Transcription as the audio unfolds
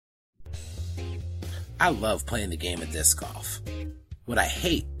I love playing the game of disc golf. What I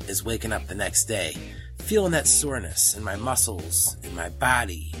hate is waking up the next day, feeling that soreness in my muscles, in my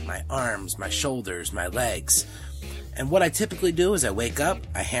body, my arms, my shoulders, my legs. And what I typically do is I wake up,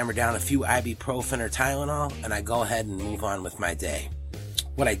 I hammer down a few ibuprofen or Tylenol, and I go ahead and move on with my day.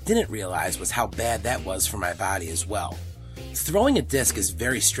 What I didn't realize was how bad that was for my body as well. Throwing a disc is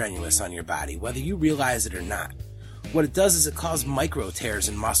very strenuous on your body, whether you realize it or not. What it does is it causes micro tears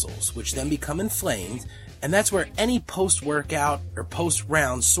in muscles, which then become inflamed, and that's where any post-workout or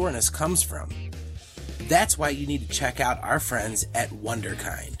post-round soreness comes from. That's why you need to check out our friends at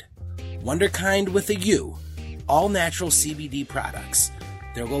Wonderkind. Wonderkind with a U, all natural CBD products.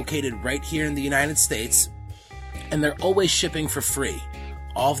 They're located right here in the United States, and they're always shipping for free.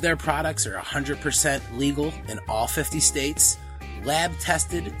 All of their products are 100% legal in all 50 states, lab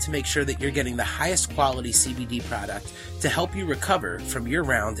tested to make sure that you're getting the highest quality CBD product to help you recover from your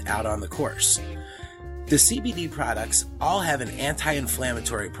round out on the course. The CBD products all have an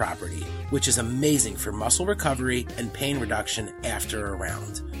anti-inflammatory property, which is amazing for muscle recovery and pain reduction after a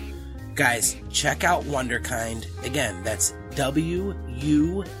round. Guys, check out Wonderkind. Again, that's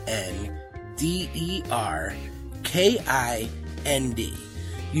WUNDERKIND.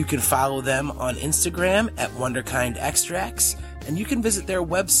 You can follow them on Instagram at Wonderkind Extracts, and you can visit their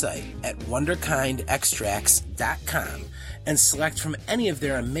website at wonderkindextracts.com and select from any of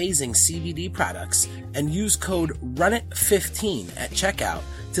their amazing CBD products and use code RUNIT15 at checkout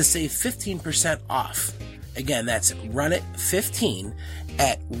to save 15% off. Again, that's RUNIT15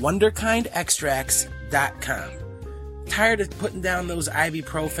 at wonderkindextracts.com. Tired of putting down those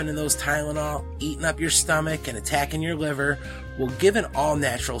ibuprofen and those Tylenol, eating up your stomach and attacking your liver? Well, give an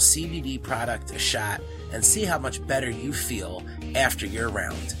all-natural CBD product a shot and see how much better you feel after your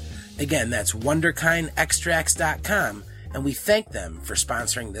round. Again, that's wonderkindextracts.com, and we thank them for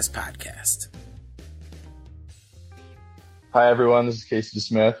sponsoring this podcast. Hi, everyone. This is Casey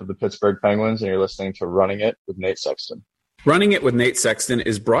Smith of the Pittsburgh Penguins, and you're listening to Running It with Nate Sexton. Running It with Nate Sexton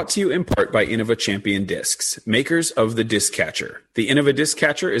is brought to you in part by Innova Champion Discs, makers of the Disc Catcher. The Innova Disc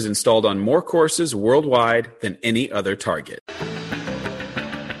Catcher is installed on more courses worldwide than any other target.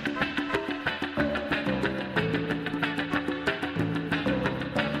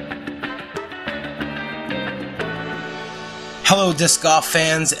 Hello, disc golf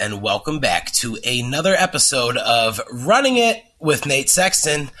fans, and welcome back to another episode of Running It with Nate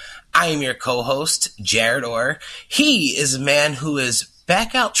Sexton. I am your co-host, Jared Orr. He is a man who is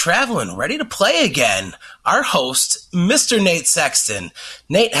back out traveling, ready to play again. Our host, Mr. Nate Sexton.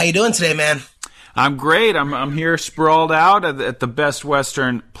 Nate, how you doing today, man? I'm great. I'm here sprawled out at the Best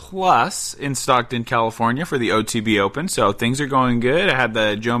Western Plus in Stockton, California for the OTB Open, so things are going good. I had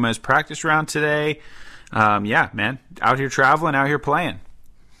the Jomez practice round today. Yeah, man, out here traveling, out here playing.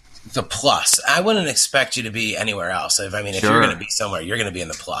 The Plus. I wouldn't expect you to be anywhere else. If you're going to be somewhere, you're going to be in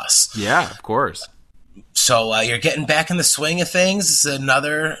the Plus. Yeah, of course. So you're getting back in the swing of things. It's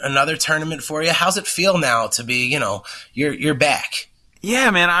another tournament for you. How's it feel now to be, you're back? Yeah,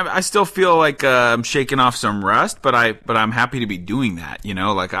 man, I still feel like I'm shaking off some rust, but I'm happy to be doing that.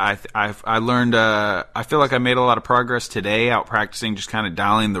 Like I learned. I feel like I made a lot of progress today out practicing, just kind of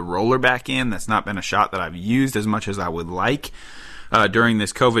dialing the roller back in. That's not been a shot that I've used as much as I would like during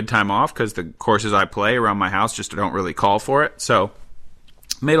this COVID time off, because the courses I play around my house just don't really call for it. So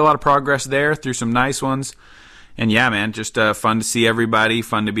made a lot of progress there, through some nice ones. And yeah, man, just fun to see everybody,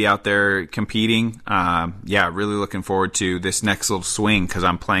 fun to be out there competing. Yeah, really looking forward to this next little swing, because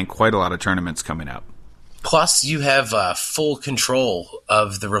I'm playing quite a lot of tournaments coming up. Plus, you have full control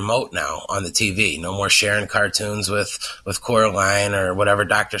of the remote now on the TV. No more sharing cartoons with Coraline or whatever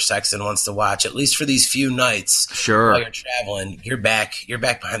Dr. Sexton wants to watch. At least for these few nights, sure, while you're traveling, you're back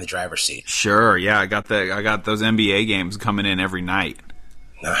behind the driver's seat. Sure, yeah, I got those NBA games coming in every night.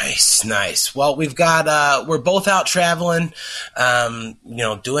 Nice. Well, we're both out traveling,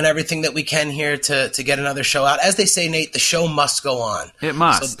 doing everything that we can here to get another show out. As they say, Nate, the show must go on. It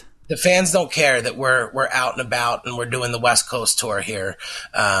must. So the fans don't care that we're out and about and we're doing the West Coast tour here.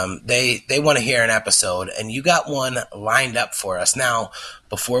 They want to hear an episode, and you got one lined up for us. Now,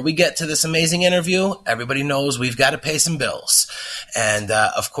 before we get to this amazing interview, everybody knows we've got to pay some bills. And,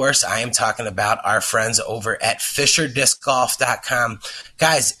 of course, I am talking about our friends over at FisherDiscGolf.com.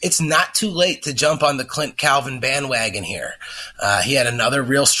 Guys, it's not too late to jump on the Clint Calvin bandwagon here. He had another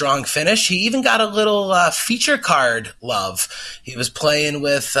real strong finish. He even got a little feature card love. He was playing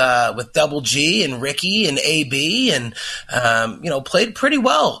with Double G and Ricky and AB and, played pretty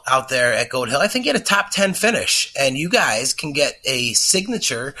well out there at Goat Hill. I think he had a top 10 finish. And you guys can get a signature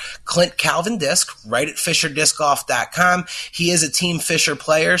signature Clint Calvin disc right at FisherDiscGolf.com. He is a Team Fisher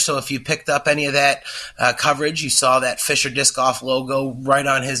player, so if you picked up any of that coverage, you saw that Fisher Disc Golf logo right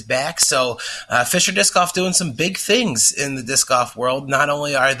on his back. So Fisher Disc Golf doing some big things in the disc golf world. Not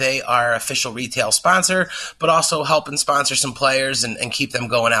only are they our official retail sponsor, but also helping sponsor some players and keep them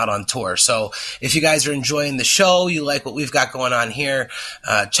going out on tour. So if you guys are enjoying the show, you like what we've got going on here,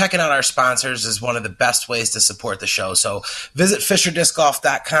 checking out our sponsors is one of the best ways to support the show. So visit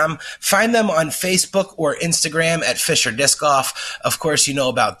FisherDiscGolf.com. Find them on Facebook or Instagram at Fisher Disc Golf. Of course, you know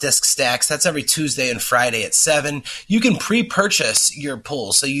about Disc Stacks. That's every Tuesday and Friday at 7. You can pre-purchase your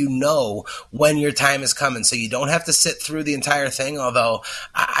pull so you know when your time is coming, so you don't have to sit through the entire thing, although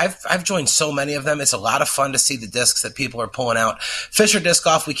I've joined so many of them. It's a lot of fun to see the discs that people are pulling out. Fisher Disc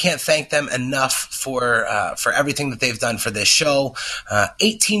Golf, we can't thank them enough for everything that they've done for this show.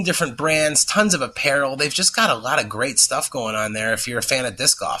 18 different brands, tons of apparel. They've just got a lot of great stuff going on there if you're a fan of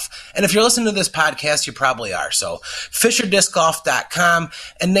disc golf. And if you're listening to this podcast, you probably are. So FisherDiscGolf.com.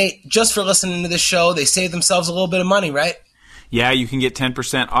 And Nate, just for listening to this show, they save themselves a little bit of money, right? Yeah, you can get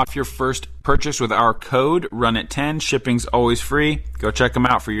 10% off your first purchase with our code, RUNIT10. Shipping's always free. Go check them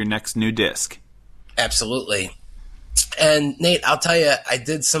out for your next new disc. Absolutely. And Nate, I'll tell you, I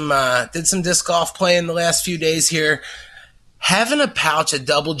did some disc golf playing the last few days here. Having a pouch of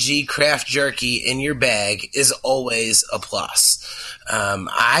Double G craft jerky in your bag is always a plus.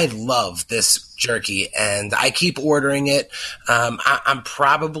 I love this jerky, and I keep ordering it. I'm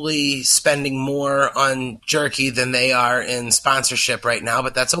probably spending more on jerky than they are in sponsorship right now,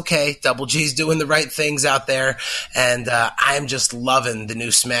 but that's okay. Double G's doing the right things out there, and I'm just loving the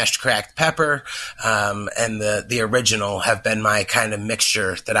new smashed cracked pepper, and the original have been my kind of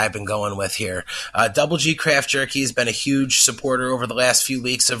mixture that I've been going with here. Double G craft jerky has been a huge supporter over the last few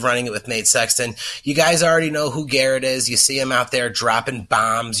weeks of running it with Nate Sexton. You guys already know who Garrett is. You see him out there dropping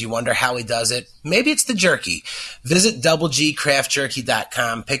bombs. You wonder how he does it. Maybe it's the jerky. Visit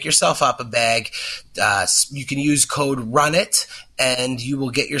doublegcraftjerky.com. Pick yourself up a bag. You can use code RUNIT, and you will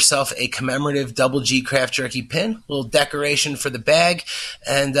get yourself a commemorative Double G Craft Jerky pin, a little decoration for the bag.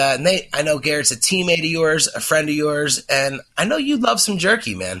 And Nate, I know Garrett's a teammate of yours, a friend of yours, and I know you love some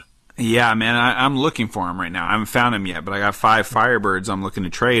jerky, man. Yeah, man, I'm looking for him right now. I haven't found him yet, but I got 5 Firebirds I'm looking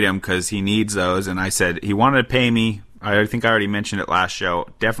to trade him because he needs those. And I said he wanted to pay me. I think I already mentioned it last show.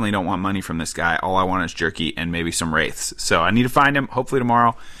 Definitely don't want money from this guy. All I want is jerky and maybe some wraiths. So I need to find him, hopefully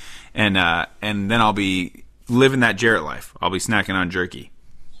tomorrow, and then I'll be living that Jarrett life. I'll be snacking on jerky.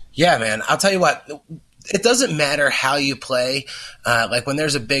 Yeah, man. I'll tell you what. It doesn't matter how you play. Like when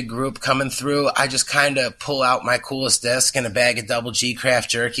there's a big group coming through, I just kind of pull out my coolest disc and a bag of Double G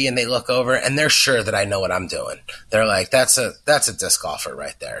craft jerky, and they look over and they're sure that I know what I'm doing. They're like, that's a disc golfer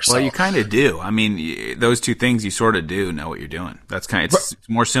right there. So, well, you kind of do. I mean, those two things, you sort of do know what you're doing. That's it's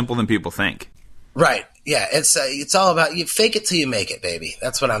more simple than people think. Right. Yeah, it's all about you fake it till you make it, baby.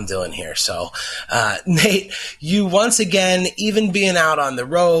 That's what I'm doing here. So, Nate, you once again, even being out on the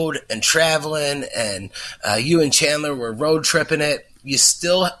road and traveling, and you and Chandler were road tripping it, you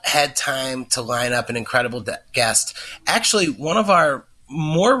still had time to line up an incredible guest. Actually, one of our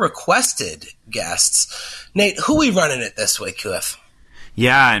more requested guests. Nate, who we running it this week with?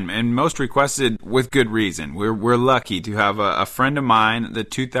 Yeah, and most requested with good reason. We're lucky to have a friend of mine, the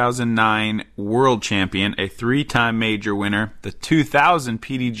 2009 World Champion, a 3-time major winner, the 2000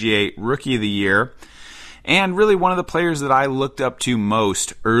 PDGA Rookie of the Year, and really one of the players that I looked up to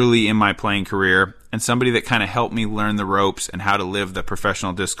most early in my playing career, and somebody that kind of helped me learn the ropes and how to live the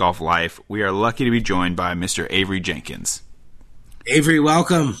professional disc golf life. We are lucky to be joined by Mr. Avery Jenkins. Avery,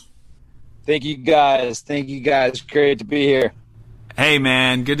 welcome. Thank you, guys. Great to be here. Hey,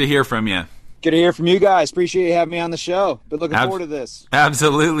 man, good to hear from you. Good to hear from you guys. Appreciate you having me on the show. Been looking forward to this.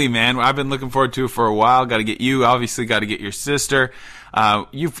 Absolutely, man. I've been looking forward to it for a while. Got to get you, obviously got to get your sister.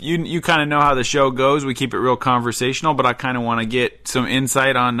 You kind of know how the show goes. We keep it real conversational, but I kind of want to get some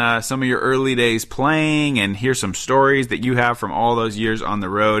insight on some of your early days playing and hear some stories that you have from all those years on the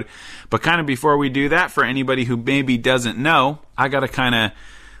road. But kind of before we do that, for anybody who maybe doesn't know, I got to kind of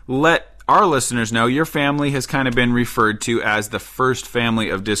let our listeners know your family has kind of been referred to as the first family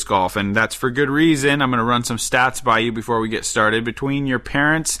of disc golf, and that's for good reason. I'm going to run some stats by you before we get started. Between your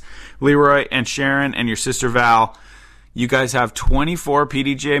parents, Leroy and Sharon, and your sister Val, you guys have 24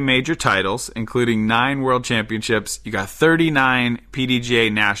 PDGA major titles, including 9 World Championships. You got 39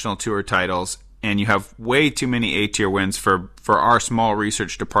 PDGA National Tour titles, and you have way too many A-tier wins for our small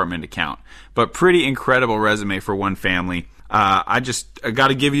research department account. But pretty incredible resume for one family. I got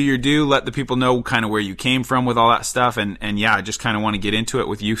to give you your due, let the people know kind of where you came from with all that stuff. And yeah, I just kind of want to get into it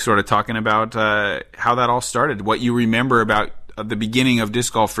with you sort of talking about how that all started, what you remember about the beginning of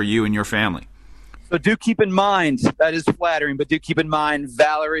disc golf for you and your family. So do keep in mind, that is flattering, but do keep in mind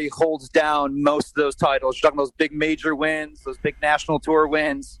Valerie holds down most of those titles. You're talking those big major wins, those big national tour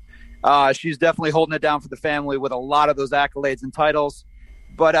wins. She's definitely holding it down for the family with a lot of those accolades and titles.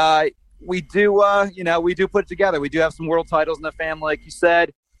 But we do put it together. We do have some world titles in the family, like you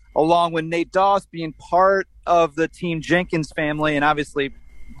said, along with Nate Doss being part of the Team Jenkins family and obviously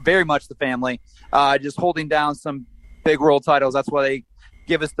very much the family, just holding down some big world titles. That's why they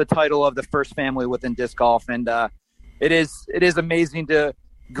give us the title of the first family within disc golf. And it is amazing to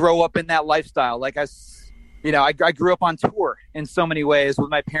grow up in that lifestyle. Like I grew up on tour in so many ways with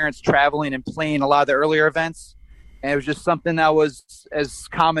my parents traveling and playing a lot of the earlier events. And it was just something that was as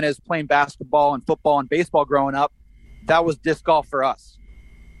common as playing basketball and football and baseball growing up. That was disc golf for us.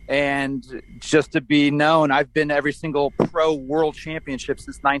 And just to be known, I've been to every single pro world championship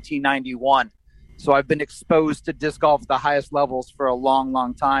since 1991. So I've been exposed to disc golf at the highest levels for a long,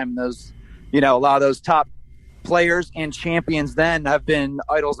 long time. Those, a lot of those top players and champions then have been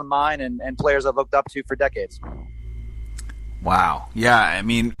idols of mine and players I've looked up to for decades. Wow. Yeah. I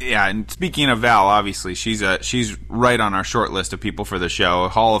mean, yeah. And speaking of Val, obviously she's right on our short list of people for the show, a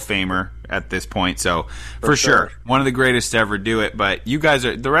Hall of Famer at this point. So for sure, one of the greatest to ever do it. But you guys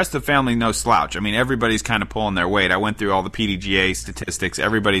the rest of the family, no slouch. I mean, everybody's kind of pulling their weight. I went through all the PDGA statistics.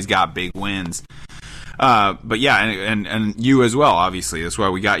 Everybody's got big wins. But yeah, and you as well, obviously. That's why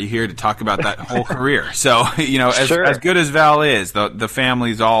we got you here to talk about that whole career. So, as good as Val is, the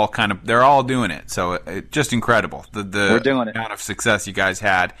family's all they're all doing it. So just incredible. We're doing it. Amount of success you guys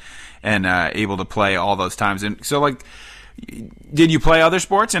had and able to play all those times. And so, did you play other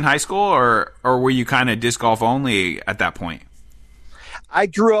sports in high school or were you kind of disc golf only at that point? I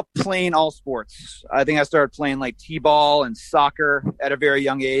grew up playing all sports. I think I started playing t-ball and soccer at a very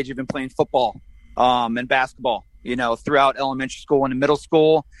young age. I've been playing football. And basketball, throughout elementary school and middle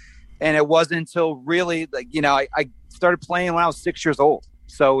school. And it wasn't until really I started playing when I was 6 years old.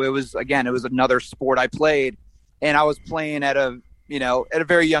 So it was another sport I played, and I was playing at a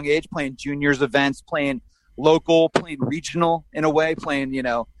very young age, playing juniors events, playing local, playing regional in a way, playing,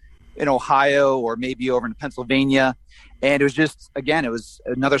 in Ohio or maybe over in Pennsylvania. And it was just, it was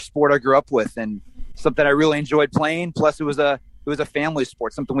another sport I grew up with and something I really enjoyed playing. Plus it was a family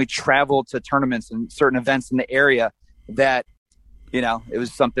sport, something we traveled to tournaments and certain events in the area that, it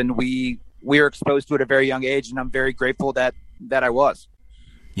was something we were exposed to at a very young age. And I'm very grateful that I was.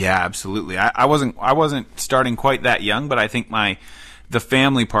 Yeah, absolutely. I wasn't starting quite that young, but I think the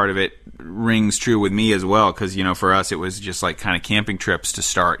family part of it rings true with me as well. Cause for us, it was just kind of camping trips to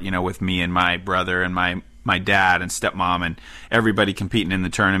start, with me and my brother and my dad and stepmom and everybody competing in the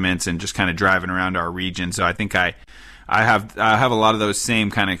tournaments and just kind of driving around our region. So I think I have a lot of those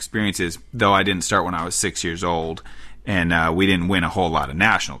same kind of experiences, though I didn't start when I was 6 years old, and we didn't win a whole lot of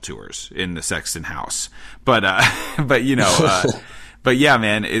national tours in the Sexton house. But yeah,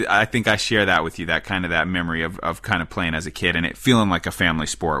 man, I think I share that with you, that memory of kind of playing as a kid and it feeling like a family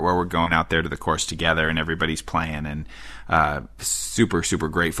sport where we're going out there to the course together and everybody's playing, and super, super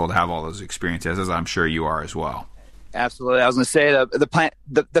grateful to have all those experiences, as I'm sure you are as well. Absolutely. I was going to say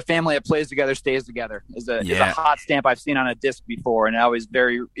the family that plays together stays together is a hot stamp I've seen on a disc before. And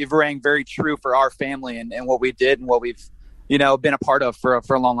it rang very true for our family and what we did and what we've, been a part of for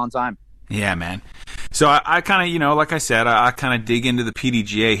a long, long time. Yeah, man. So I kind of, like I said, I kind of dig into the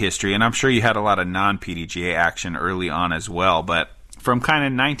PDGA history, and I'm sure you had a lot of non-PDGA action early on as well. But from kind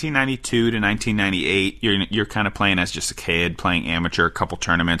of 1992 to 1998, you're kind of playing as just a kid, playing amateur, a couple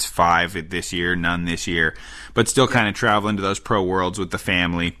tournaments, 5 this year, none this year, but still kind of traveling to those pro worlds with the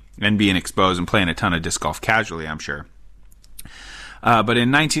family and being exposed and playing a ton of disc golf casually, I'm sure. But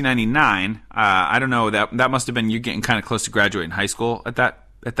in 1999, I don't know, that must have been you getting kind of close to graduating high school at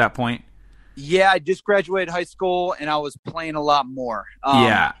that point. Yeah, I just graduated high school and I was playing a lot more.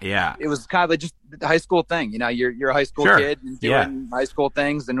 Yeah. It was kind of just the high school thing. You're a high school kid and doing high school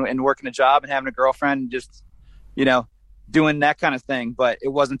things and working a job and having a girlfriend and just, doing that kind of thing. But it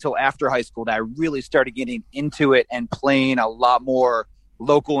wasn't until after high school that I really started getting into it and playing a lot more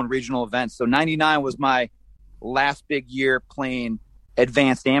local and regional events. So 99 was my last big year playing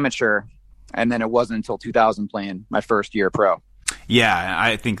advanced amateur. And then it wasn't until 2000 playing my first year pro. Yeah,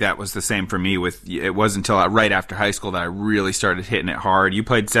 I think that was the same for me. It wasn't until right after high school that I really started hitting it hard. You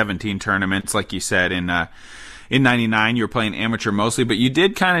played 17 tournaments, like you said, in 99. You were playing amateur mostly, but you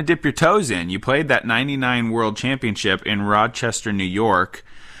did kind of dip your toes in. You played that 99 World Championship in Rochester, New York.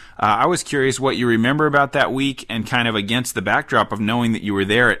 I was curious what you remember about that week and kind of against the backdrop of knowing that you were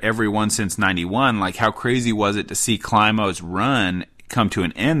there at every one since 91. Like, how crazy was it to see Climo's run come to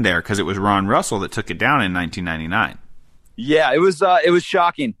an end there, because it was Ron Russell that took it down in 1999? Yeah, it was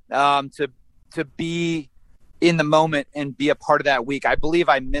shocking to be in the moment and be a part of that week. I believe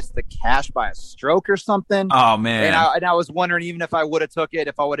I missed the cash by a stroke or something. Oh man. And I was wondering even if I would have took it,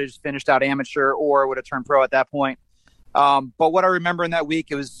 if I would have just finished out amateur or would have turned pro at that point. But what I remember in that week,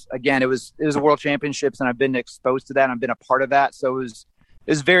 it was a World Championships, and I've been exposed to that. And I've been a part of that. So it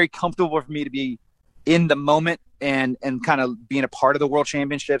was very comfortable for me to be in the moment and kind of being a part of the World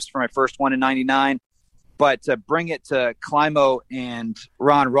Championships for my first one in '99. But to bring it to Climo and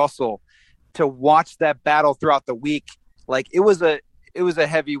Ron Russell, to watch that battle throughout the week, like it was a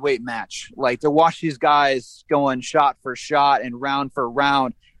heavyweight match. Like to watch these guys going shot for shot and round for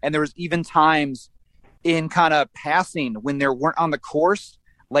round. And there was even times in kind of passing when they weren't on the course.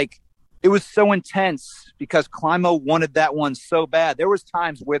 Like it was so intense because Climo wanted that one so bad. There was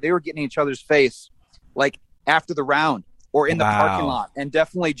times where they were getting in each other's face, like after the round or in the parking lot, and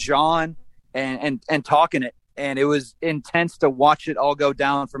definitely John and talking it. And it was intense to watch it all go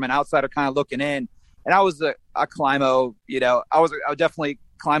down from an outsider kind of looking in. And I was a Climo, I was definitely,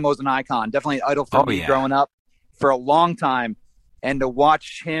 Climo was an icon, definitely an idol for me growing up for a long time. And to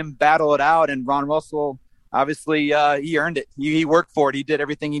watch him battle it out, and Ron Russell, obviously he earned it. He worked for it. He did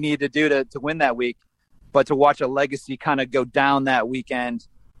everything he needed to do to win that week. But to watch a legacy kind of go down that weekend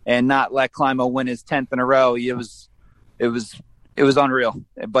and not let Climo win his 10th in a row, it was unreal.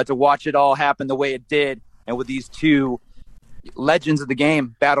 But to watch it all happen the way it did, and with these two legends of the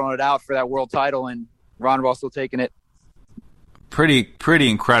game battling it out for that world title, and Ron Russell taking it. Pretty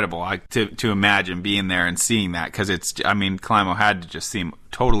incredible to imagine being there and seeing that, because Climo had to just seem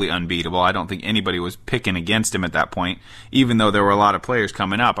totally unbeatable. I don't think anybody was picking against him at that point, even though there were a lot of players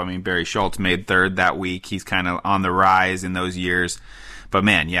coming up. I mean, Barry Schultz made third that week. He's kind of on the rise in those years. But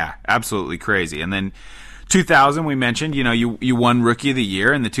man, yeah, absolutely crazy. And then 2000, we mentioned, you won Rookie of the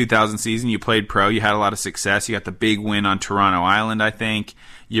Year in the 2000 season. You played pro. You had a lot of success. You got the big win on Toronto Island, I think.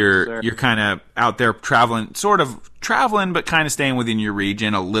 You're kind of out there traveling, but kind of staying within your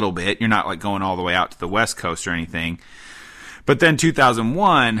region a little bit. You're not like going all the way out to the West Coast or anything. But then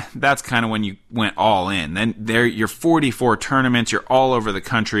 2001, that's kind of when you went all in. Then you're 44 tournaments. You're all over the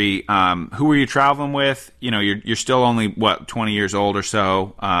country. Who were you traveling with? You're still only 20 years old or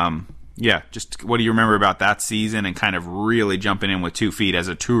so. Yeah, just what do you remember about that season and kind of really jumping in with 2 feet as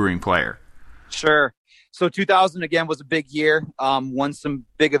a touring player? Sure. So 2000, again, was a big year. Won some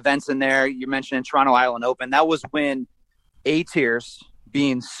big events in there. You mentioned Toronto Island Open. That was when A-tiers,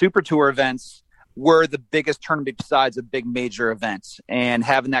 being super tour events, were the biggest tournament besides a big major event. And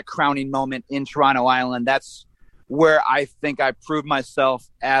having that crowning moment in Toronto Island, that's where I think I proved myself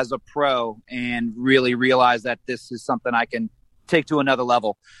as a pro and really realized that this is something I can take to another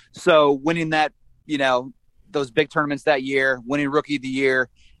level. So winning that, those big tournaments that year, winning Rookie of the Year,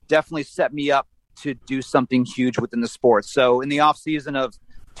 definitely set me up to do something huge within the sport. So in the off season of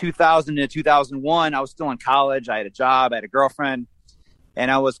 2000 to 2001, I was still in college. I had a job, I had a girlfriend,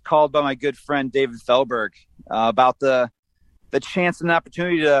 and I was called by my good friend David Feldberg about the chance and the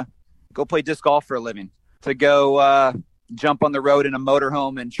opportunity to go play disc golf for a living, to go jump on the road in a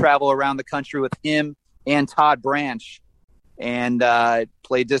motorhome and travel around the country with him and Todd Branch, and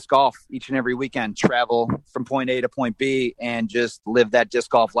play disc golf each and every weekend, travel from point A to point B, and just live that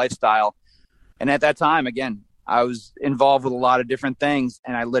disc golf lifestyle. And at that time, again, I was involved with a lot of different things,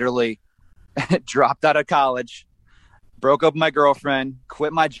 and I literally dropped out of college, broke up with my girlfriend,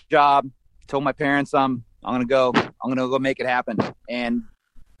 quit my job, told my parents I'm gonna go make it happen. And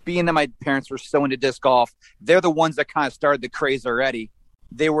being that my parents were so into disc golf, they're the ones that kind of started the craze already.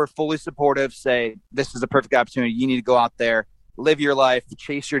 They were fully supportive, say, this is a perfect opportunity. You need to go out there, live your life,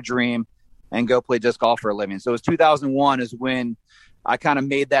 chase your dream, and go play disc golf for a living. So it was 2001 is when I kind of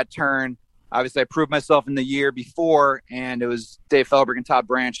made that turn. Obviously, I proved myself in the year before, and it was Dave Feldberg and Todd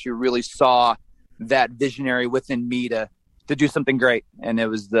Branch who really saw that visionary within me to do something great. And it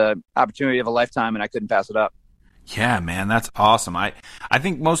was the opportunity of a lifetime, and I couldn't pass it up. Yeah, man, that's awesome. I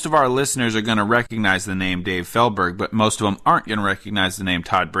think most of our listeners are going to recognize the name Dave Feldberg, but most of them aren't going to recognize the name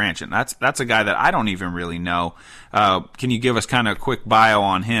Todd Branch, and that's a guy that I don't even really know. Can you give us kind of a quick bio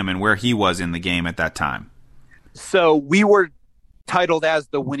on him and where he was in the game at that time? So we were titled as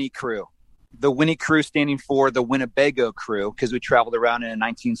the Winnie Crew. The Winnie Crew standing for the Winnebago Crew, because we traveled around in a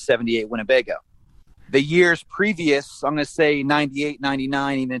 1978 Winnebago. The years previous, I'm going to say 98,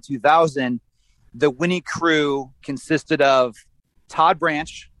 99, even 2000, the Winnie Crew consisted of Todd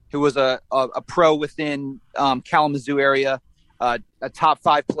Branch, who was a pro within Kalamazoo area, a top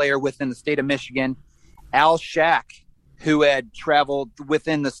 5 player within the state of Michigan, Al Shack, who had traveled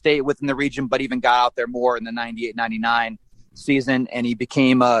within the state, within the region, but even got out there more in the 98, 99 season, and he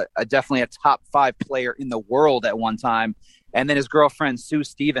became a definitely a top 5 player in the world at one time. And then his girlfriend, Sue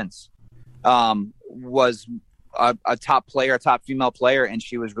Stevens, was a top player, a top female player, and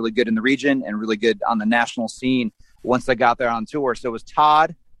she was really good in the region and really good on the national scene once they got there on tour. So it was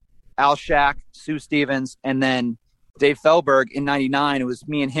Todd, Al Shack, Sue Stevens, and then Dave Fehlberg in 99. It was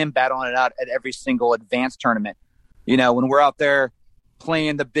me and him battling it out at every single advanced tournament. You know, when we're out there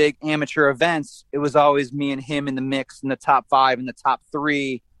playing the big amateur events, it was always me and him in the mix in the top 5, in the top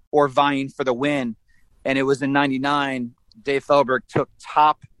 3, or vying for the win. And it was in 99, Dave Fehlberg took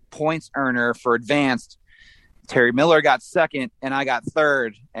top points earner for advanced. Terry Miller got second, and I got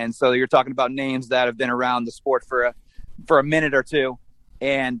third. And so you're talking about names that have been around the sport for a minute or two.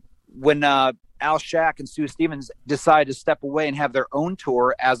 And when Al Shack and Sue Stevens decided to step away and have their own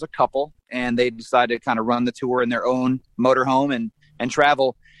tour as a couple, and they decided to kind of run the tour in their own motorhome and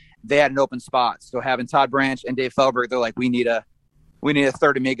travel, they had an open spot. So having Todd Branch and Dave Fehlberg, they're like, we need a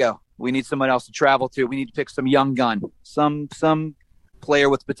third amigo. We need someone else to travel to. We need to pick some young gun, some player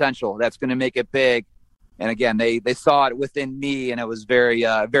with potential that's going to make it big. And again, they saw it within me, and I was very,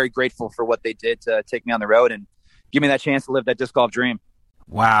 very grateful for what they did to take me on the road and give me that chance to live that disc golf dream.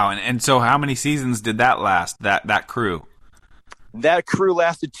 Wow. And so how many seasons did that last, that crew? That crew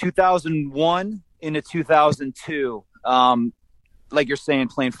lasted 2001 into 2002. Like you're saying,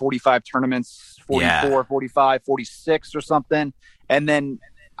 playing 45 tournaments, 44, 45, 46 or something. And then,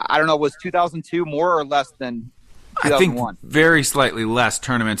 I don't know, was 2002 more or less than 2001? I think very slightly less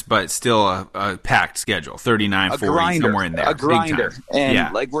tournaments, but still a packed schedule, 39, 40, grinder, somewhere in there. A grinder.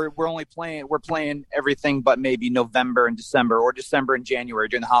 And like we're playing everything but maybe November and December, or December and January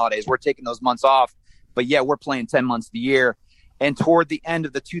during the holidays. We're taking those months off, but yeah, we're playing 10 months of the year. And toward the end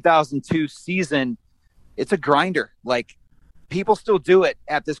of the 2002 season, it's a grinder. Like, people still do it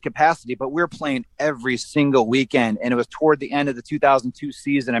at this capacity, but we're playing every single weekend. And it was toward the end of the 2002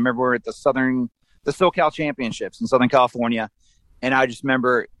 season. I remember we were at the SoCal Championships in Southern California. And I just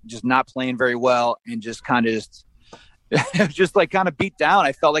remember just not playing very well and just kind of just like kind of beat down.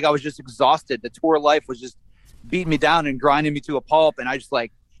 I felt like I was just exhausted. The tour life was just beating me down and grinding me to a pulp. And I just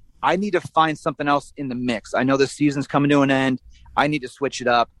like, I need to find something else in the mix. I know this season's coming to an end. I need to switch it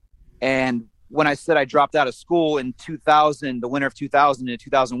up. And when I said I dropped out of school in 2000, the winter of 2000 and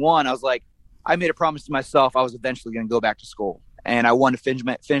 2001, I was like, I made a promise to myself I was eventually going to go back to school. And I wanted to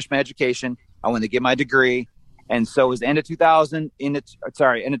finish my education. I wanted to get my degree. And so it was the end of 2000, end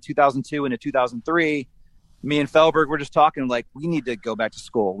of 2002 into 2003. Me and Fehlberg were just talking like, we need to go back to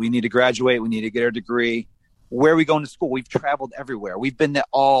school. We need to graduate. We need to get our degree. Where are we going to school? We've traveled everywhere. We've been to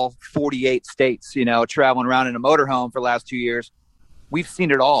all 48 states, traveling around in a motorhome for the last 2 years. We've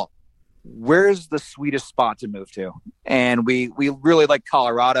seen it all. Where's the sweetest spot to move to? And we really like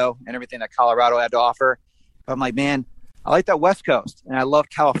Colorado and everything that Colorado had to offer. But I'm like, man, I like that West Coast, and I love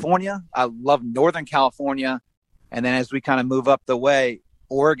California. I love Northern California. And then as we kind of move up the way,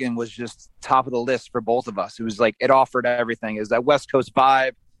 Oregon was just top of the list for both of us. It was like, it offered everything. It was that West Coast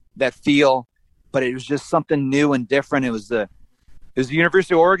vibe, that feel, but it was just something new and different. It was the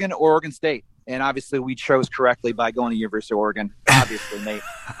University of Oregon or Oregon State. And obviously we chose correctly by going to University of Oregon. Obviously, Nate.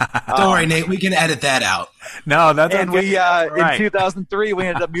 Don't worry, Nate. We can edit that out. No, that's and okay. We right. In 2003 we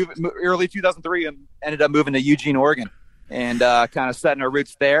ended up moving early 2003 and ended up moving to Eugene, Oregon, and kind of setting our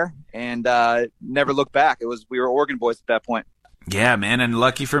roots there and never looked back. We were Oregon boys at that point. Yeah, man, and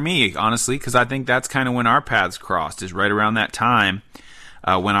lucky for me, honestly, because I think that's kind of when our paths crossed, is right around that time.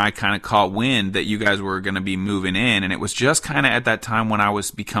 When I kind of caught wind that you guys were going to be moving in. And it was just kind of at that time when I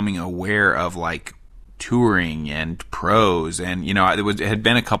was becoming aware of like touring and pros. And, it had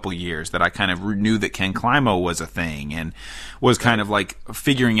been a couple years that I kind of knew that Ken Climo was a thing and was kind of like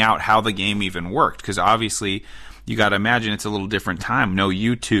figuring out how the game even worked. Because obviously you got to imagine it's a little different time. No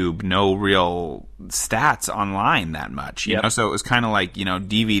YouTube, no real stats online that much, you know? So it was kind of like,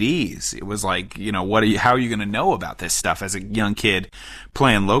 DVDs. It was like, how are you going to know about this stuff as a young kid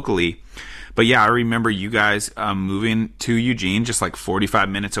playing locally? But yeah, I remember you guys moving to Eugene, just like 45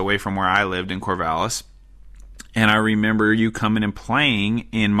 minutes away from where I lived in Corvallis. And I remember you coming and playing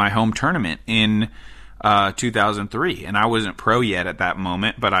in my home tournament in 2003, and I wasn't pro yet at that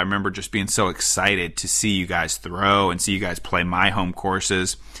moment, but I remember just being so excited to see you guys throw and see you guys play my home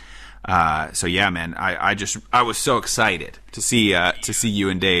courses. So yeah, man, I was so excited to see you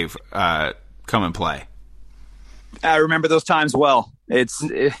and Dave come and play. I remember those times well. It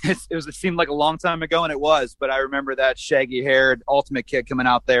seemed like a long time ago, and it was, but I remember that shaggy-haired ultimate kid coming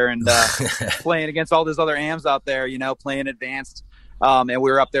out there and playing against all those other AMs out there, playing advanced. And we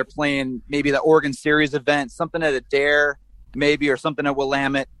were up there playing maybe the Oregon Series event, something at a Dare maybe, or something at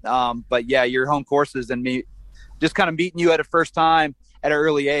Willamette. But yeah, your home courses and me just kind of meeting you at a first time at an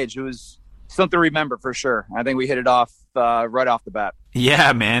early age. It was something to remember for sure. I think we hit it off right off the bat.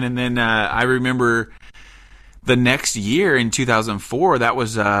 Yeah, man. And then I remember the next year in 2004, that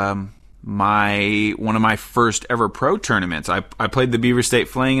was one of my first ever pro tournaments. I played the Beaver State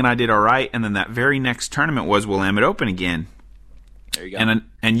Fling and I did all right. And then that very next tournament was Willamette Open again. There you go.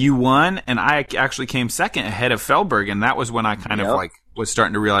 And you won, and I actually came second ahead of Feldberg, and that was when I kind of like was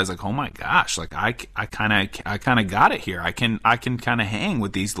starting to realize, like, oh my gosh, like I kind of got it here. I can kind of hang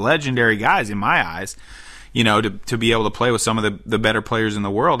with these legendary guys in my eyes, you know, to be able to play with some of the better players in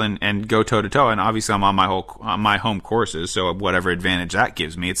the world and go toe to toe. And obviously, I'm on my home courses, so whatever advantage that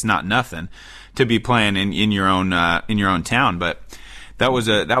gives me, it's not nothing to be playing in your own town, but. That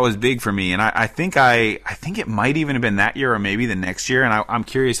was big for me, and I think it might even have been that year or maybe the next year. And I'm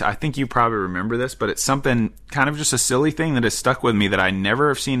curious. I think you probably remember this, but it's something kind of just a silly thing that has stuck with me that I never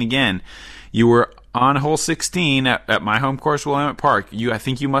have seen again. You were on hole 16 at my home course, Willamette Park. I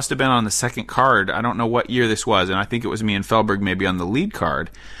think you must have been on the second card. I don't know what year this was, and I think it was me and Feldberg maybe on the lead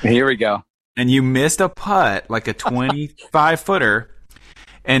card. Here we go. And you missed a putt, like a 25-footer.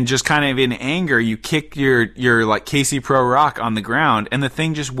 And just kind of in anger, you kicked your like Casey Pro Rock on the ground, and the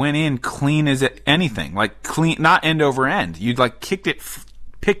thing just went in clean as anything, like clean, not end over end. You like picked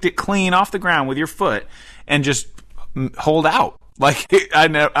it clean off the ground with your foot, and just hold out. Like I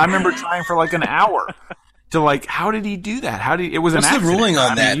remember trying for like an hour to like, how did he do that? It was What's an accident. the ruling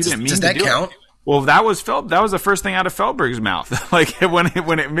on that? Does that to count? Well, that was the first thing out of Feldberg's mouth. Like when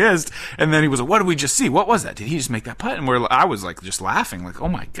it missed, and then he was like, "What did we just see? What was that? Did he just make that putt?" And I was like just laughing, like, "Oh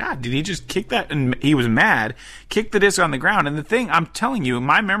my god, did he just kick that?" And he was mad, kicked the disc on the ground, and the thing, I'm telling you,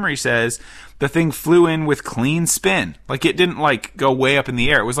 my memory says the thing flew in with clean spin, like it didn't like go way up in the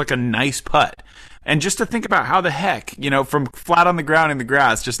air. It was like a nice putt. And just to think about how the heck, you know, from flat on the ground in the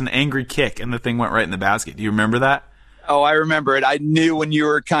grass, just an angry kick, and the thing went right in the basket. Do you remember that? Oh, I remember it. I knew when you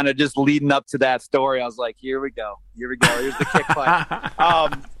were kind of just leading up to that story. I was like, here we go. Here's the kick putt.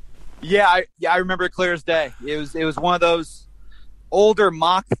 I remember it clear as day. It was one of those older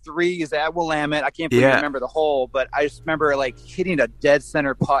Mach 3s at Willamette. I can't remember the hole, but I just remember like hitting a dead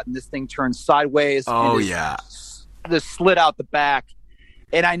center putt, and this thing turned sideways. Oh, and yeah. Just slid out the back.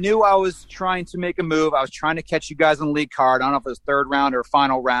 And I knew I was trying to make a move. I was trying to catch you guys on the lead card. I don't know if it was third round or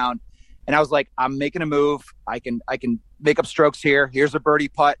final round. And I was like, I'm making a move. I can make up strokes here. Here's a birdie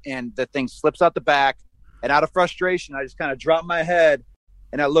putt. And the thing slips out the back. And out of frustration, I just kind of drop my head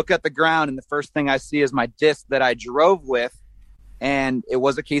and I look at the ground. And the first thing I see is my disc that I drove with. And it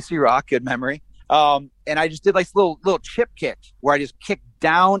was a Casey Rock, good memory. And I just did like a little chip kick where I just kicked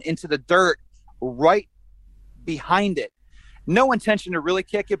down into the dirt right behind it. No intention to really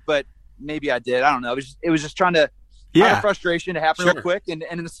kick it, but maybe I did. I don't know. It was just trying to, out of frustration, to happen real quick. And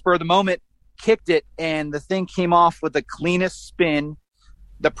in the spur of the moment, kicked it. And the thing came off with the cleanest spin,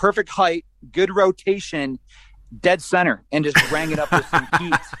 the perfect height, good rotation, dead center, and just rang it up with some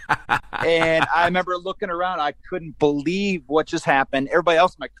heat. And I remember looking around. I couldn't believe what just happened. Everybody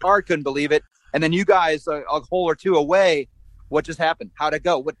else in my car couldn't believe it. And then you guys, a hole or two away, what just happened? How'd it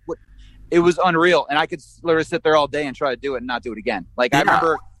go? What? It was unreal. And I could literally sit there all day and try to do it and not do it again. Like, I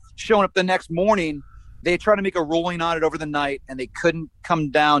remember showing up the next morning. They tried to make a ruling on it over the night, and they couldn't come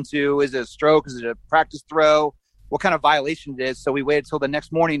down to, is it a stroke? Is it a practice throw? What kind of violation it is? So we waited till the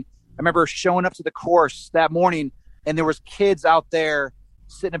next morning. I remember showing up to the course that morning, and there was kids out there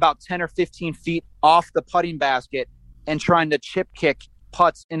sitting about 10 or 15 feet off the putting basket and trying to chip kick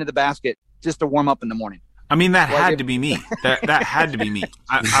putts into the basket just to warm up in the morning. I mean, that had to be me. That had to be me.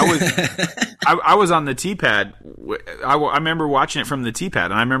 I was on the tee pad. I remember watching it from the tee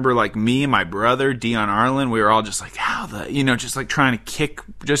pad, and I remember like me and my brother Dion Arlen. We were all just like, just like trying to kick,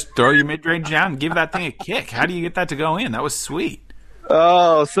 just throw your mid range down and give that thing a kick. How do you get that to go in? That was sweet.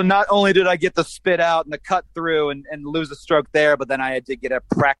 Oh, so not only did I get the spit out and the cut through and lose a stroke there, but then I had to get a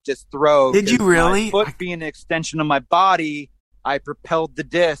practice throw. Did you really? My foot being an extension of my body, I propelled the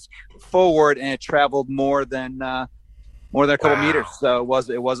disc forward, and it traveled more than a couple meters. So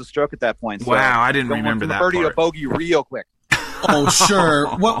it was a stroke at that point. So wow, I didn't remember that part. Birdie to bogey real quick. Oh, sure.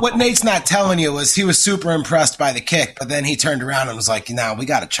 What Nate's not telling you was he was super impressed by the kick, but then he turned around and was like, "No, we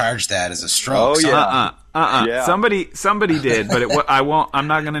got to charge that as a stroke." Oh yeah. Yeah. Somebody did, but I won't. I'm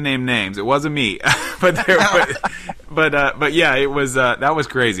not going to name names. It wasn't me, but yeah, it was. That was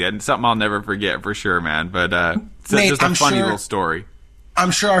crazy. And something I'll never forget for sure, man. But Nate, just a funny little story. I'm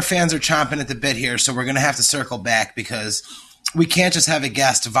sure our fans are chomping at the bit here, so we're going to have to circle back because we can't just have a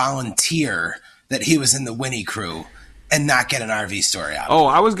guest volunteer that he was in the Winnie crew and not get an RV story out. Oh,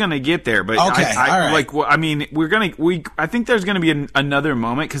 I was gonna get there, but okay, all right. Like, well, I mean, I think there's gonna be another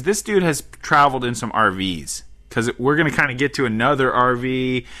moment because this dude has traveled in some RVs, because we're going to kind of get to another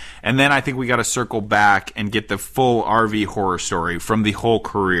RV, and then I think we got to circle back and get the full RV horror story from the whole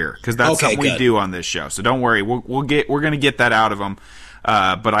career, because that's something we do on this show. So don't worry, we're going to get that out of him.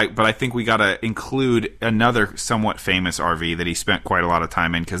 But I think we got to include another somewhat famous RV that he spent quite a lot of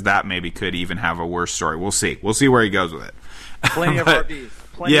time in, because that maybe could even have a worse story. We'll see where he goes with it. Plenty of RVs.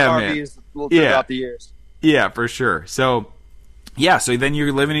 Plenty of RVs throughout the years. Yeah, for sure. So then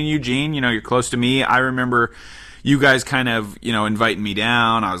you're living in Eugene. You're close to me. I remember you guys kind of, inviting me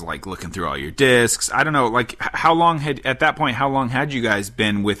down. I was like looking through all your discs. I don't know, like how long had you guys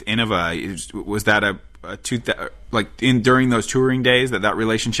been with Innova? Was that during those touring days that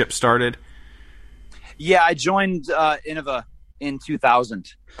relationship started? Yeah, I joined Innova in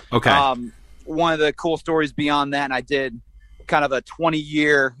 2000. Okay. One of the cool stories beyond that, and I did kind of a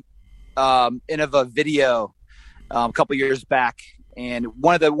 20-year Innova video a couple years back, and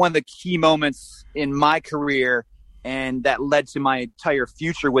one of the key moments in my career, and that led to my entire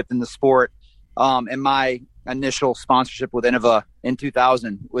future within the sport, and my initial sponsorship with Innova in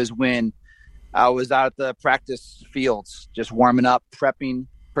 2000 was when I was out at the practice fields, just warming up,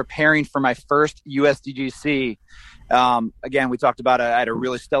 preparing for my first USDGC. Again, we talked about I had a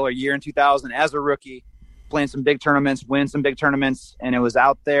really stellar year in 2000 as a rookie, playing some big tournaments, winning some big tournaments, and it was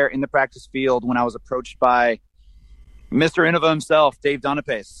out there in the practice field when I was approached by Mr. Innova himself, Dave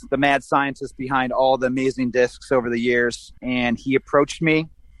Dunapace, the mad scientist behind all the amazing discs over the years. And he approached me.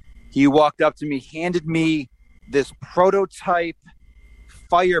 He walked up to me, handed me this prototype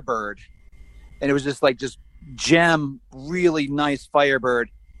Firebird. And it was just gem, really nice Firebird.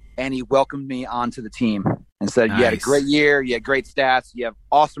 And he welcomed me onto the team and said, nice. You had a great year. You had great stats. You have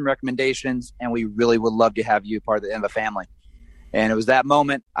awesome recommendations. And we really would love to have you part of the Innova family. And it was that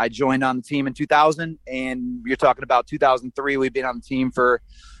moment I joined on the team in 2000, and you're talking about 2003. We've been on the team for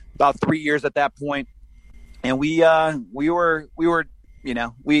about 3 years at that point, and we collected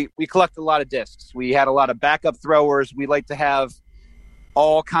a lot of discs. We had a lot of backup throwers. We like to have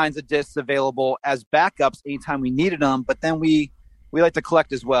all kinds of discs available as backups anytime we needed them. But then we like to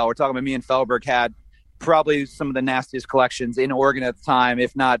collect as well. We're talking about me and Felberg had probably some of the nastiest collections in Oregon at the time,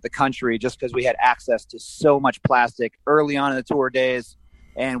 if not the country, just because we had access to so much plastic early on in the tour days.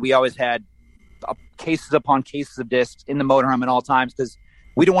 And we always had cases upon cases of discs in the motorhome at all times, because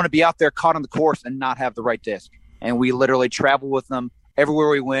we don't want to be out there caught on the course and not have the right disc. And we literally traveled with them everywhere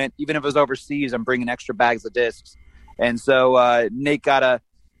we went. Even if it was overseas, I'm bringing extra bags of discs. And so Nate got a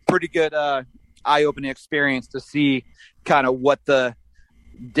pretty good eye-opening experience to see kind of what the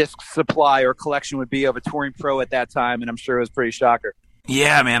disc supply or collection would be of a touring pro at that time, and I'm sure it was pretty shocker.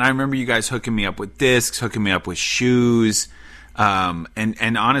 Yeah, man, I remember you guys hooking me up with discs, hooking me up with shoes,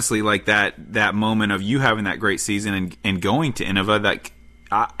 and honestly, like that moment of you having that great season and going to Innova, that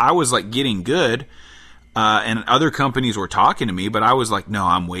I was like getting good, and other companies were talking to me, but I was like, no,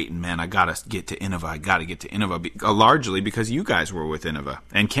 I'm waiting, man. I gotta get to Innova. Largely because you guys were with Innova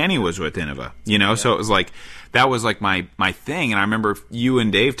and Kenny was with Innova, Yeah. So it was like, that was like my thing. And I remember you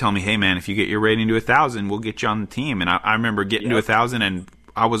and Dave telling me, hey man, if you get your rating to 1,000, we'll get you on the team. And I remember getting to 1,000, and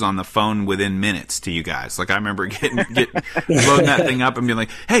I was on the phone within minutes to you guys. Like I remember getting loading that thing up and being like,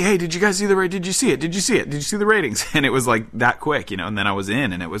 hey, did you guys see the rating? Did you see it? Did you see the ratings? And it was like that quick, and then I was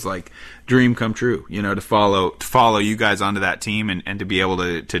in, and it was like dream come true, to follow you guys onto that team and to be able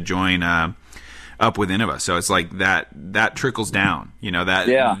to join up with Innova. So it's like that trickles down,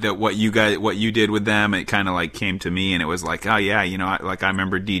 that what you did with them, it kind of like came to me, and it was like, oh yeah, I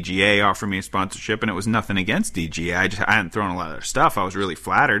remember DGA offered me a sponsorship, and it was nothing against DGA. I hadn't thrown a lot of their stuff. I was really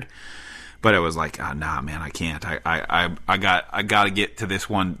flattered, but it was like, oh, nah, man, I can't. I got to get to this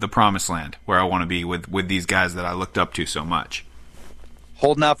one, the promised land, where I want to be with these guys that I looked up to so much.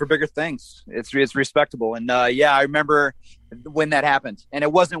 Holding out for bigger things. It's respectable. And I remember when that happened. And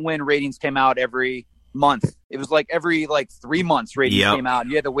it wasn't when ratings came out every month. It was like every 3 months ratings came out.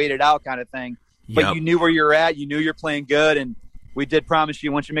 You had to wait it out kind of thing. But you knew where you're at. You knew you're playing good. And we did promise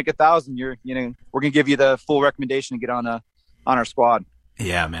you, once you make 1,000, we're going to give you the full recommendation to get on our squad.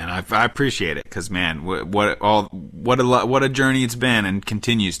 Yeah, man, I appreciate it, because man, what a journey it's been and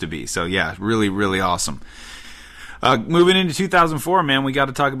continues to be. So yeah, really, really awesome. Moving into 2004, man, we got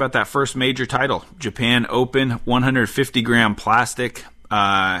to talk about that first major title, Japan Open, 150 gram plastic.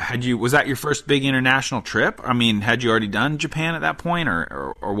 Was that your first big international trip? I mean, had you already done Japan at that point,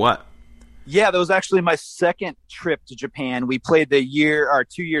 or what? Yeah, that was actually my second trip to Japan. We played 2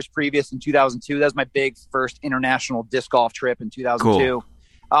 years previous in 2002. That was my big first international disc golf trip in 2002. Cool.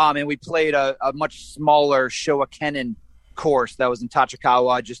 And we played a much smaller Showa Kenin course that was in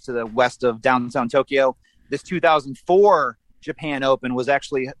Tachikawa, just to the west of downtown Tokyo. This 2004 Japan Open was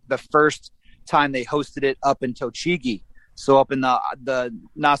actually the first time they hosted it up in Tochigi, so up in the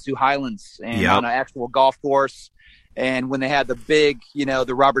Nassau Highlands, and on an actual golf course. And when they had the big,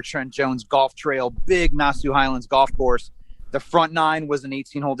 the Robert Trent Jones Golf Trail, big Nassau Highlands golf course, the front 9 was an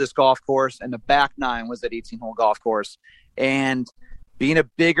 18-hole disc golf course, and the back 9 was an 18-hole golf course. And being a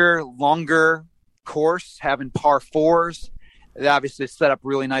bigger, longer course, having par 4s, it obviously set up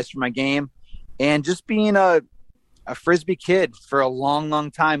really nice for my game. And just being a Frisbee kid for a long, long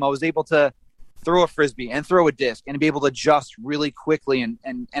time, I was able to throw a Frisbee and throw a disc and be able to adjust really quickly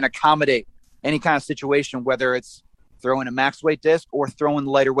and accommodate any kind of situation, whether it's throwing a max weight disc or throwing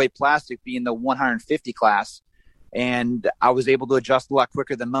the lighter weight plastic, being the 150 class. And I was able to adjust a lot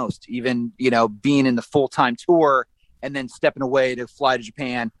quicker than most, even, being in the full-time tour and then stepping away to fly to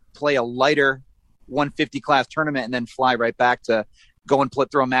Japan, play a lighter 150 class tournament, and then fly right back to go and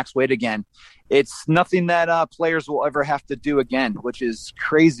throw max weight again. It's nothing that players will ever have to do again, which is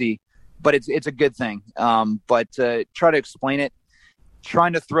crazy, but it's a good thing. But try to explain it.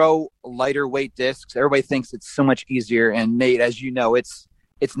 Trying to throw lighter weight discs, everybody thinks it's so much easier. And Nate, as you know, it's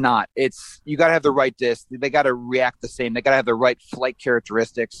not. You got to have the right disc. They got to react the same. They got to have the right flight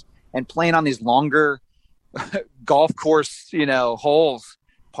characteristics. And playing on these longer golf course, holes,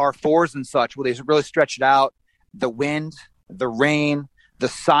 par 4s and such, where they really stretch it out, the wind, the rain, the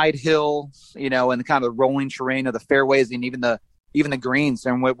side hills, and the kind of the rolling terrain of the fairways, and even the greens,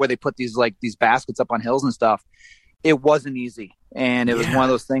 and where they put these baskets up on hills and stuff. It wasn't easy. And it was one of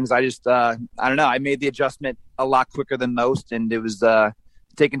those things I just, I don't know. I made the adjustment a lot quicker than most. And it was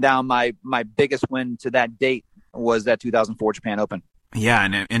taking down my biggest win to that date was that 2004 Japan Open.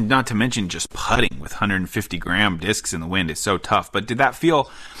 Yeah. And not to mention just putting with 150 gram discs in the wind is so tough. But did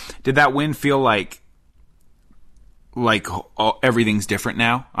that win feel like everything's different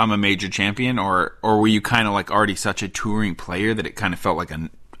now? I'm a major champion, or were you kind of already such a touring player that it kind of felt like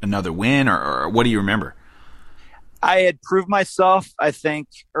another win, or what do you remember? I had proved myself, I think,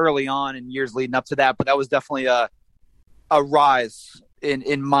 early on in years leading up to that, but that was definitely a rise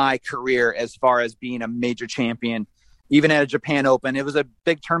in my career as far as being a major champion, even at a Japan Open. It was a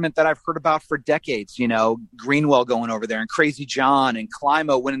big tournament that I've heard about for decades, Greenwell going over there and Crazy John and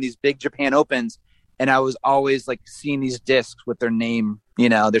Climo winning these big Japan Opens. And I was always seeing these discs with their name,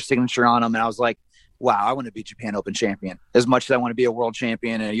 their signature on them. And I was like, wow, I want to be Japan Open champion as much as I want to be a world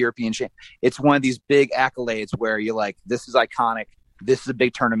champion and a European champion. It's one of these big accolades where you're like, this is iconic. This is a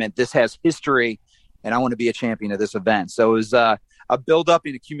big tournament. This has history, and I want to be a champion of this event. So it was a build-up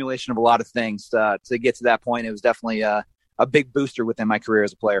and accumulation of a lot of things to get to that point. It was definitely a big booster within my career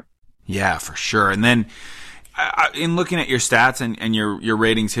as a player. Yeah, for sure. And then in looking at your stats and your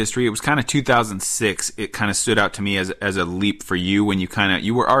ratings history, it was kind of 2006. It kind of stood out to me as a leap for you when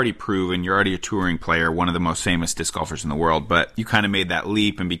you were already proven, you're already a touring player, one of the most famous disc golfers in the world, but you kind of made that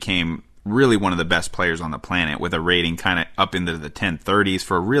leap and became really one of the best players on the planet with a rating kind of up into the 1030s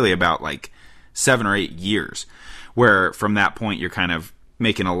for really about 7 or 8 years, where from that point you're kind of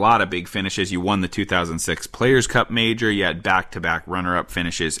making a lot of big finishes. You won the 2006 Players Cup Major. You had back-to-back runner-up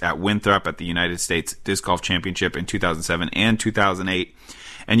finishes at Winthrop at the United States Disc Golf Championship in 2007 and 2008.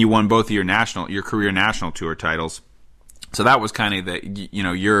 And you won both of your career national tour titles. So that was kind of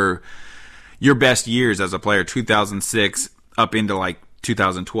your best years as a player, 2006 up into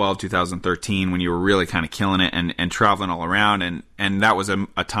 2012, 2013, when you were really kind of killing it and traveling all around. And that was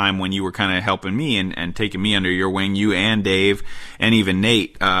a time when you were kind of helping me and taking me under your wing, you and Dave and even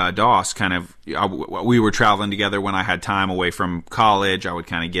Nate Doss we were traveling together when I had time away from college. I would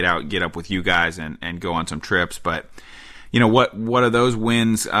kind of get up with you guys and go on some trips. But, what are those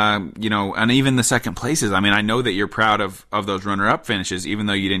wins, and even the second places? I mean, I know that you're proud of those runner-up finishes, even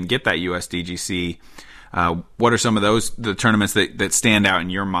though you didn't get that USDGC. What are some of the tournaments that stand out in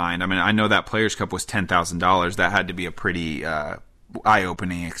your mind? I mean, I know that Players Cup was $10,000. That had to be a pretty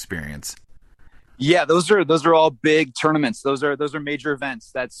eye-opening experience. Yeah, those are all big tournaments. Those are major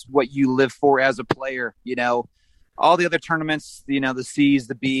events. That's what you live for as a player. All the other tournaments, the C's,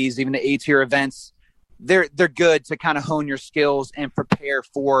 the B's, even the A-tier events, they're good to kind of hone your skills and prepare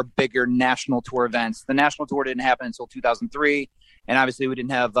for bigger national tour events. The national tour didn't happen until 2003, and obviously we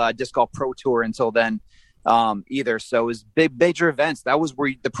didn't have Disc Golf Pro Tour until then either. So it was big major events. That was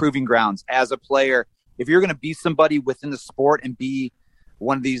where the proving grounds as a player. If you're going to be somebody within the sport and be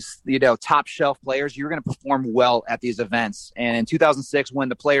one of these top shelf players, you're going to perform well at these events. And in 2006, when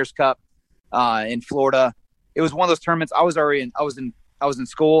the Players Cup in Florida, it was one of those tournaments. I was in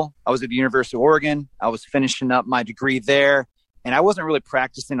school. I was at the University of Oregon. I was finishing up my degree there, and I wasn't really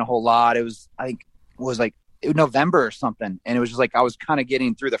practicing a whole lot. It was November or something, and it was just I was kind of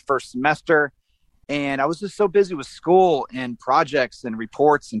getting through the first semester, And I was just so busy with school and projects and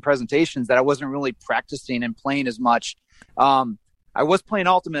reports and presentations that I wasn't really practicing and playing as much. I was playing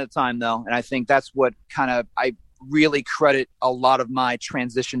Ultimate at the time, though, and I think that's what I really credit a lot of my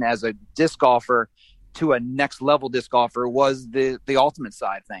transition as a disc golfer to a next level disc golfer was the Ultimate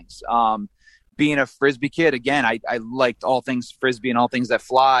side of things. Being a Frisbee kid, again, I liked all things Frisbee and all things that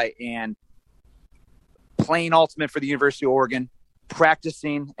fly, and playing Ultimate for the University of Oregon,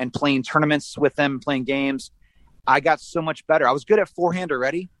 practicing and playing tournaments with them, playing games, I got so much better. I was good at forehand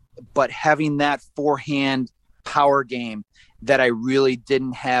already, but having that forehand power game that I really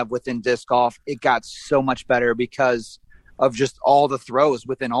didn't have within disc golf, it got so much better because of just all the throws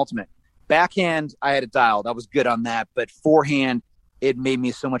within Ultimate. Backhand, I had it dialed. I was good on that, but forehand, it made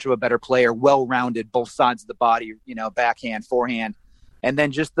me so much of a better player, well-rounded, both sides of the body, backhand, forehand. And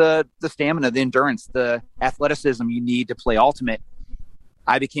then just the stamina, the endurance, the athleticism you need to play Ultimate.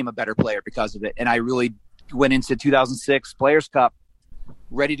 I became a better player because of it. And I really went into 2006 Players Cup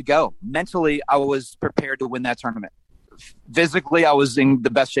ready to go. Mentally, I was prepared to win that tournament. Physically, I was in the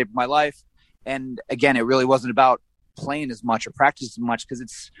best shape of my life. And again, it really wasn't about playing as much or practice as much, because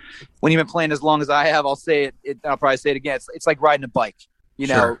it's when you've been playing as long as I have, I'll say it I'll probably say it again. It's like riding a bike.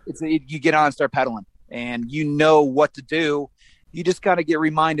 Sure. You get on and start pedaling, and you know what to do. You just got to get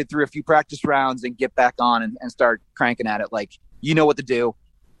reminded through a few practice rounds and get back on and start cranking at it. Like, you know what to do.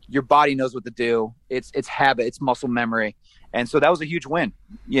 Your body knows what to do. It's habit. It's muscle memory. And so that was a huge win,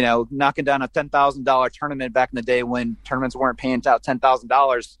 knocking down a $10,000 tournament back in the day when tournaments weren't paying out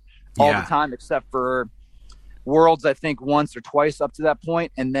 $10,000 all the time, except for Worlds, I think once or twice up to that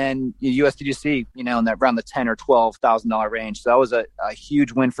point. And then USDGC, in that around the $10,000 or $12,000 range. So that was a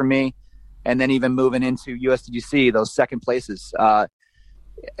huge win for me. And then even moving into USDGC, those second places,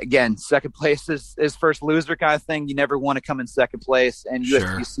 again, second place is first loser kind of thing. You never want to come in second place. And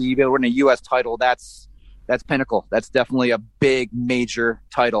USDGC, be able to win a U.S. title, that's pinnacle. That's definitely a big, major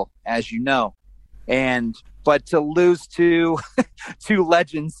title, as you know. But to lose to two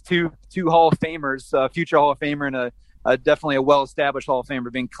legends, two Hall of Famers, future Hall of Famer and a definitely a well-established Hall of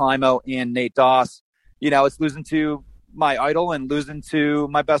Famer, being Climo and Nate Doss, it's losing to my idol and losing to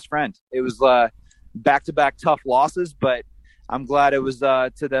my best friend. It was back-to-back tough losses, but I'm glad it was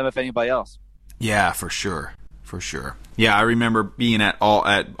to them, if anybody else. Yeah, for sure. Yeah, I remember being at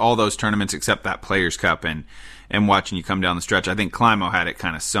all those tournaments except that Players Cup and watching you come down the stretch. I think Climo had it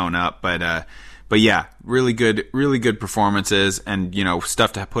kind of sewn up, but yeah, really good performances and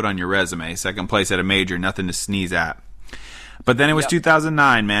stuff to put on your resume. Second place at a major, nothing to sneeze at. But then it was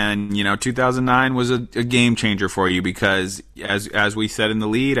 2009, man. 2009 was a game changer for you because, as we said in the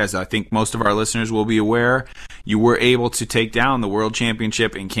lead, as I think most of our listeners will be aware, you were able to take down the World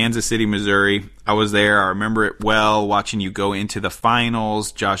Championship in Kansas City, Missouri. I was there. I remember it well, watching you go into the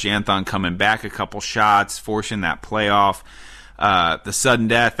finals, Josh Anthon coming back a couple shots, forcing that playoff. The sudden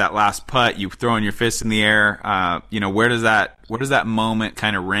death, that last putt, you throwing your fist in the air. Where does that moment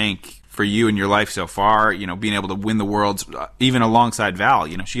kind of rank for you in your life so far? Being able to win the Worlds, even alongside Val.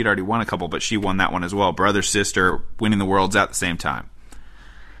 She had already won a couple, but she won that one as well. Brother, sister, winning the Worlds at the same time.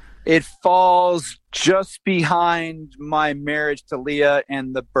 It falls just behind my marriage to Leah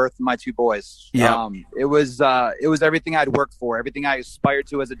and the birth of my two boys. Yeah. It was everything I'd worked for, everything I aspired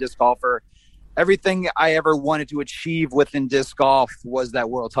to as a disc golfer. Everything I ever wanted to achieve within disc golf was that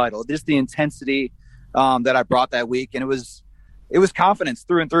world title. Just the intensity that I brought that week, and it was confidence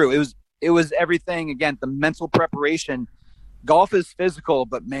through and through. It was everything. Again, the mental preparation. Golf is physical,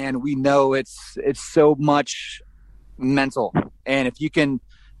 but man, we know it's so much mental. And if you can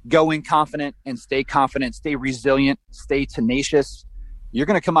go in confident and stay confident, stay resilient, stay tenacious, you're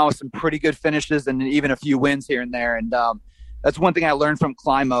going to come out with some pretty good finishes and even a few wins here and there. And that's one thing I learned from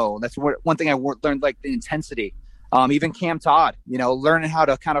Climo. That's one thing I learned, like the intensity. Even Cam Todd, learning how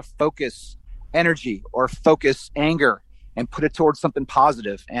to kind of focus energy or focus anger and put it towards something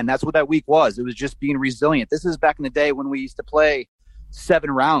positive. And that's what that week was. It was just being resilient. This is back in the day when we used to play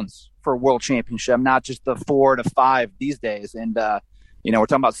 7 rounds for a world championship, not just the 4 to 5 these days. And, we're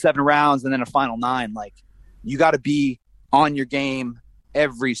talking about 7 rounds and then a final 9. Like, you got to be on your game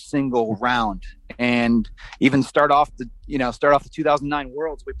every single round. And even start off the 2009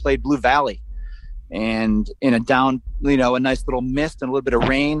 Worlds, we played Blue Valley. And in a nice little mist and a little bit of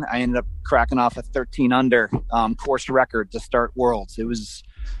rain, I ended up cracking off a 13 under course record to start Worlds. It was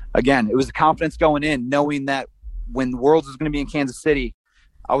the confidence going in, knowing that when Worlds was going to be in Kansas City,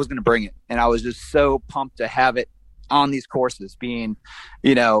 I was going to bring it. And I was just so pumped to have it on these courses, being,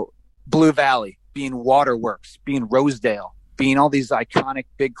 Blue Valley, being Waterworks, being Rosedale, being all these iconic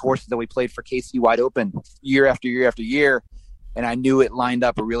big courses that we played for KC Wide Open year after year after year. and I knew it lined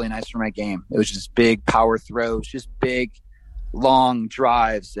up really nice for my game. It was just big power throws, just big, long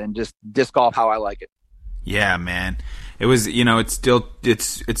drives, and just disc golf how I like it. Yeah, man. It was, it's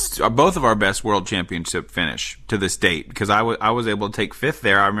both of our best world championship finish to this date, because I was able to take fifth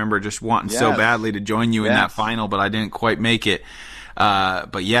there. I remember just wanting so badly to join you in that final, but I didn't quite make it.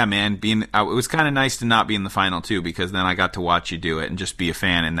 But yeah, man, it was kind of nice to not be in the final too, because then I got to watch you do it and just be a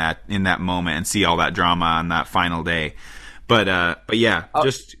fan in that moment and see all that drama on that final day. But yeah,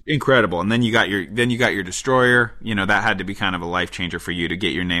 just incredible. And then you got your destroyer. That had to be kind of a life changer for you to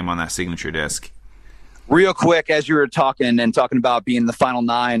get your name on that signature disc. Real quick, as you were talking about being the final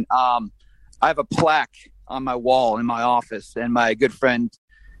 9, I have a plaque on my wall in my office, and my good friend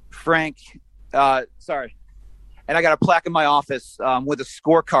Frank, and I got a plaque in my office with a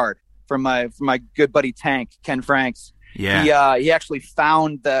scorecard from my good buddy Tank, Ken Franks. Yeah. He actually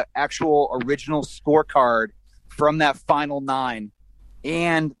found the actual original scorecard from that final 9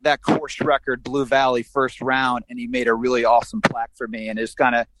 and that course record Blue Valley first round, and he made a really awesome plaque for me. And it's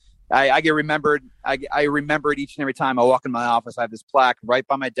kind of, I get remembered. I remember it each and every time I walk in my office. I have this plaque right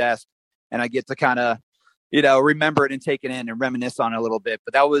by my desk, and I get to kind of, remember it and take it in and reminisce on it a little bit.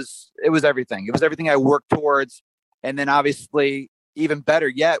 But it was everything. It was everything I worked towards. And then obviously even better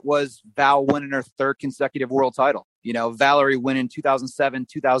yet was Val winning her 3rd consecutive world title. Valerie winning 2007,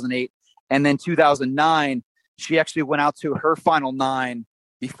 2008, and then 2009, she actually went out to her final 9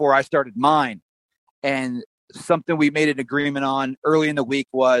 before I started mine. And something we made an agreement on early in the week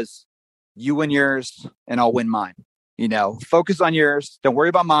was, you win yours and I'll win mine. Focus on yours. Don't worry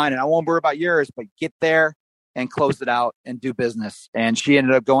about mine, and I won't worry about yours, but get there and close it out and do business. And she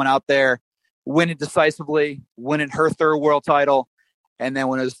ended up going out there, winning decisively, winning her 3rd world title. And then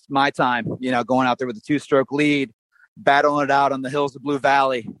when it was my time, going out there with a 2-stroke lead, battling it out on the hills of Blue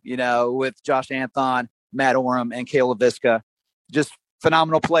Valley, with Josh Anthon, Matt Oram, and Kayla Viska, just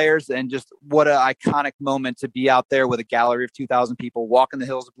phenomenal players. And just what an iconic moment to be out there with a gallery of 2,000 people walking the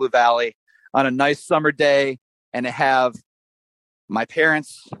hills of Blue Valley on a nice summer day, and to have my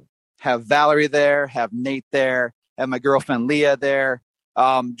parents, have Valerie there, have Nate there, have my girlfriend Leah there,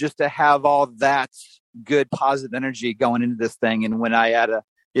 just to have all that good positive energy going into this thing. And when I had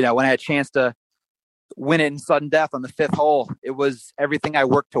a chance to win it in sudden death on the 5th hole, it was everything I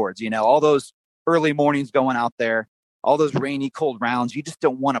worked towards. All those early mornings going out there, all those rainy, cold rounds, you just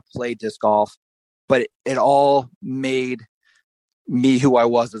don't want to play disc golf, but it all made me who I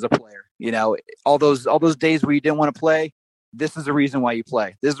was as a player. All those days where you didn't want to play, this is the reason why you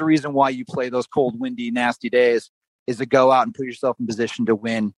play. This is the reason why you play those cold, windy, nasty days, is to go out and put yourself in position to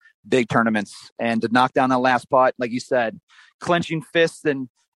win big tournaments and to knock down that last putt. Like you said, clenching fists and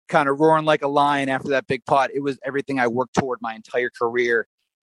kind of roaring like a lion after that big putt. It was everything I worked toward my entire career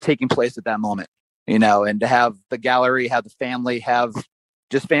taking place at that moment, and to have the gallery, have the family, have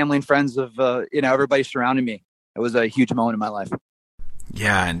just family and friends of, everybody surrounding me. It was a huge moment in my life.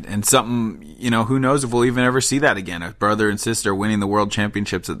 Yeah, and something, who knows if we'll even ever see that again, a brother and sister winning the world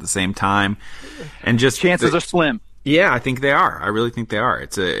championships at the same time. And just chances are slim. Yeah, I think they are. I really think they are.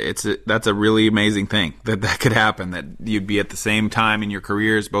 That's a really amazing thing that could happen, that you'd be at the same time in your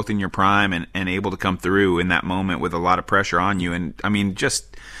careers, both in your prime and able to come through in that moment with a lot of pressure on you. And I mean,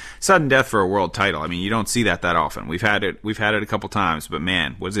 just sudden death for a world title. I mean, you don't see that often. We've had it a couple times, but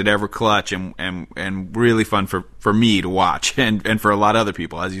man, was it ever clutch and really fun for me to watch and for a lot of other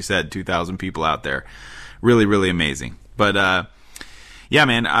people. As you said, 2,000 people out there. Really, really amazing. But, yeah,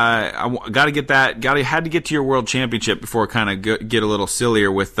 man, I got to get that. Had to get to your world championship before kind of get a little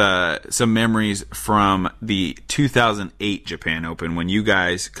sillier with some memories from the 2008 Japan Open, when you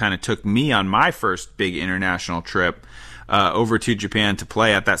guys kind of took me on my first big international trip over to Japan to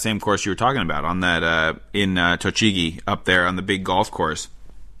play at that same course you were talking about, on that in Tochigi up there on the big golf course.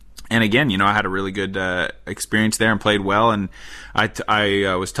 And again, I had a really good experience there and played well. And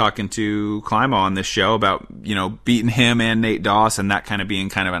I was talking to Climo on this show about, beating him and Nate Doss, and that kind of being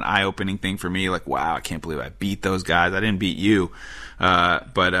kind of an eye-opening thing for me. Like, wow, I can't believe I beat those guys. I didn't beat you.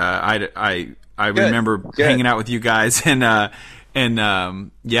 But I remember hanging out with you guys and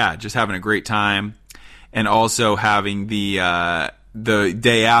just having a great time. And also having the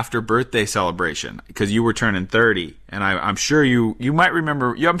day after birthday celebration, because you were turning 30, and I'm sure you might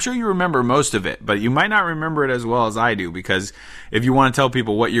remember. I'm sure you remember most of it, but you might not remember it as well as I do. Because if you want to tell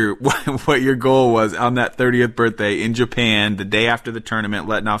people what your goal was on that 30th birthday in Japan, the day after the tournament,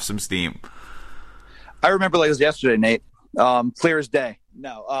 letting off some steam. I remember like it was yesterday, Nate. Clear as day.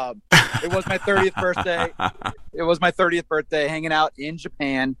 No, it was my 30th birthday. It was my 30th birthday, hanging out in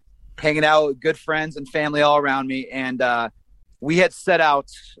Japan. Hanging out with good friends and family all around me. And we had set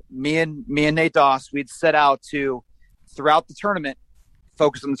out, me and Nate Doss, we'd set out to throughout the tournament,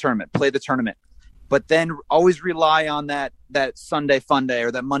 focus on the tournament, play the tournament, but then always rely on that Sunday fun day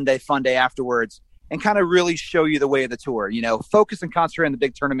or that Monday fun day afterwards and kind of really show you the way of the tour. You know, focus and concentrate on the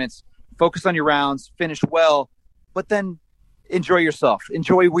big tournaments, focus on your rounds, finish well, but then enjoy yourself,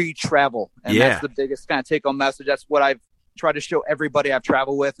 enjoy where you travel. And that's the biggest kind of take home message. That's what I've tried to show everybody I've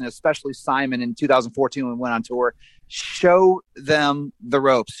traveled with, and especially Simon in 2014 when we went on tour. Show them the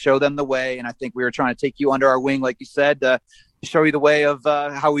ropes, show them the way. And I think we were trying to take you under our wing, like you said, to show you the way of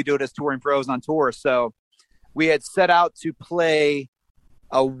how we do it as touring pros on tour. So we had set out to play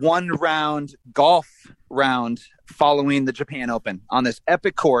a 1-round golf round following the Japan Open on this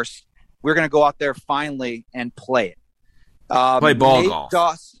epic course. We're going to go out there finally and play it. Play ball golf.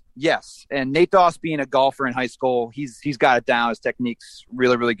 Doss, yes. And Nate Doss, being a golfer in high school, he's got it down. His technique's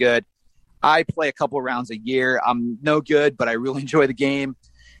really, really good. I play a couple of rounds a year. I'm no good, but I really enjoy the game.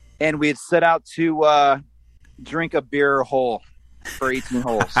 And we had set out to drink a beer a hole for 18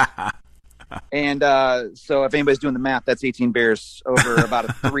 holes. And so if anybody's doing the math, that's 18 beers over about a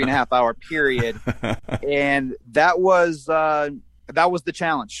 3.5 hour period. And that was the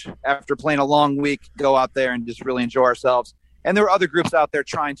challenge. After playing a long week, go out there and just really enjoy ourselves. And there were other groups out there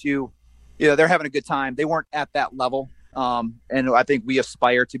trying to, they're having a good time. They weren't at that level. And I think we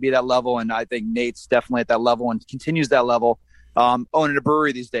aspire to be that level. And I think Nate's definitely at that level and continues that level. Owning a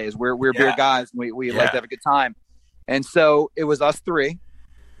brewery these days, we're beer guys. And we like to have a good time. And so it was us three,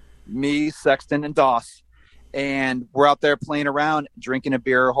 me, Sexton, and Doss. And we're out there playing around, drinking a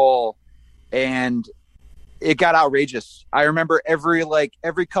beer a hole. And it got outrageous. I remember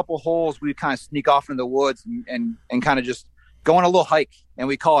every couple holes, we kind of sneak off into the woods and kind of just go on a little hike. And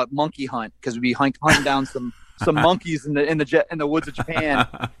we call it monkey hunt because we'd be hunting down some monkeys in the woods of Japan.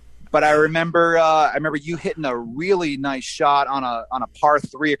 But I remember you hitting a really nice shot on a par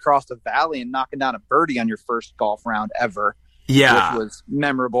 3 across the valley and knocking down a birdie on your first golf round ever. Yeah, which was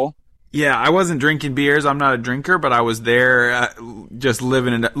memorable. Yeah, I wasn't drinking beers. I'm not a drinker, but I was there just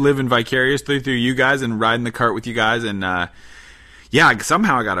living vicariously through you guys and riding the cart with you guys. And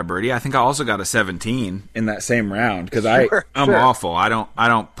somehow I got a birdie. I think I also got a 17 in that same round because I'm awful. I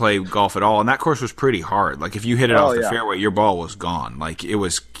don't play golf at all. And that course was pretty hard. Like if you hit it off the fairway, your ball was gone. Like it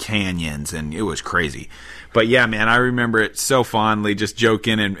was canyons and it was crazy. But yeah, man, I remember it so fondly, just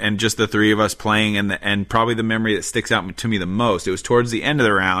joking and just the three of us playing. And probably the memory that sticks out to me the most, it was towards the end of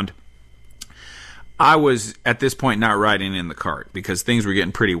the round. I was at this point not riding in the cart because things were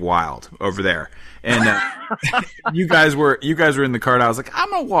getting pretty wild over there. And you guys were in the cart. I was like, I'm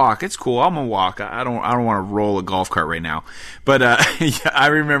gonna walk. It's cool. I'm gonna walk. I don't want to roll a golf cart right now. But I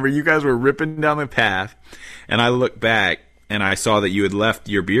remember you guys were ripping down the path, and I looked back and I saw that you had left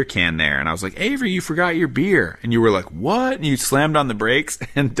your beer can there, and I was like, Avery, you forgot your beer. And you were like, what? And you slammed on the brakes.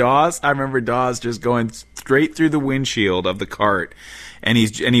 And I remember Dawes just going straight through the windshield of the cart, and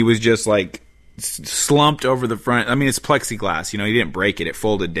he was just like slumped over the front. I mean, it's plexiglass, he didn't break it, it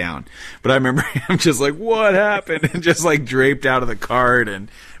folded down. But I remember him just like, what happened? And just like draped out of the cart. And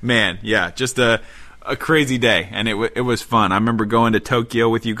man, yeah, just a crazy day. And it was fun. I remember going to Tokyo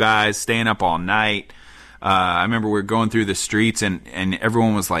with you guys, staying up all night. I remember we were going through the streets and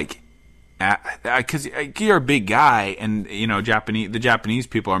everyone was like, because you're a big guy and the Japanese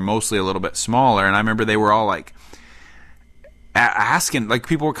people are mostly a little bit smaller. And I remember they were all like, asking, like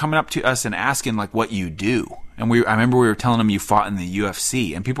people were coming up to us and asking like what you do, and I remember we were telling them you fought in the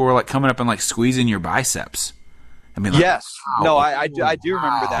UFC, and people were like coming up and like squeezing your biceps. I mean, like, yes, wow. No, I do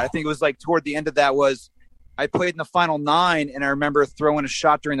remember that. I think it was like toward the end of that was I played in the final 9, and I remember throwing a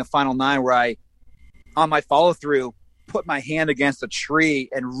shot during the final 9 where I, on my follow through, put my hand against a tree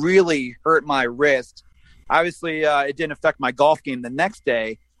and really hurt my wrist. Obviously, it didn't affect my golf game the next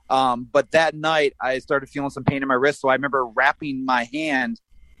day. But that night I started feeling some pain in my wrist. So I remember wrapping my hand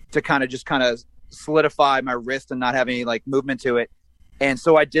to kind of solidify my wrist and not have any like movement to it. And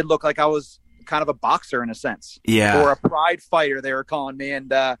so I did look like I was kind of a boxer in a sense, or a pride fighter, they were calling me.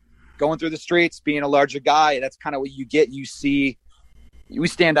 And, going through the streets, being a larger guy, that's kind of what you get. You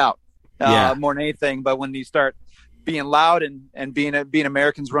stand out, more than anything. But when you start being loud and being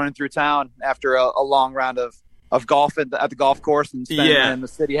Americans running through town after a long round of golf at the golf course and spending in the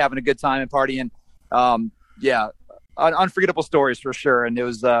city having a good time and partying. Unforgettable stories for sure. And it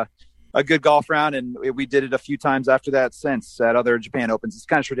was a good golf round, and we did it a few times after that since at other Japan Opens. It's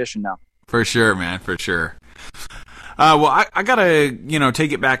kind of tradition now. For sure, man, for sure. Well, I gotta,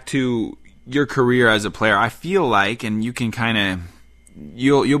 take it back to your career as a player. I feel like, and you can kind of,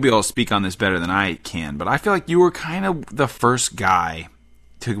 you'll be able to speak on this better than I can, but I feel like you were kind of the first guy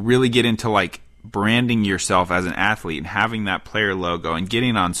to really get into like branding yourself as an athlete and having that player logo and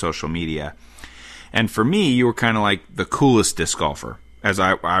getting on social media. And for me, you were kind of like the coolest disc golfer, as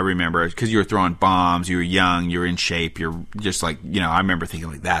I remember, because you were throwing bombs, you were young, you were in shape, you're just like, I remember thinking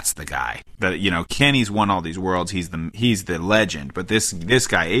like, that's the guy. That, Kenny's won all these worlds, he's the legend, but this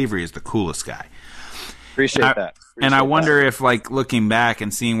guy Avery is the coolest guy. Appreciate that. And I wonder if, like, looking back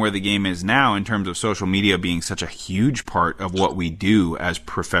and seeing where the game is now in terms of social media being such a huge part of what we do as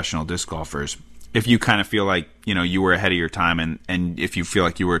professional disc golfers, if you kind of feel like, you were ahead of your time, and if you feel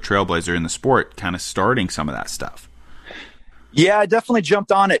like you were a trailblazer in the sport, kind of starting some of that stuff. Yeah, I definitely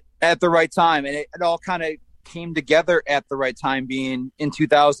jumped on it at the right time, and it all kind of came together at the right time, being in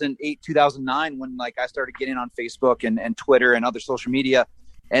 2008, 2009, when I started getting on Facebook and Twitter and other social media,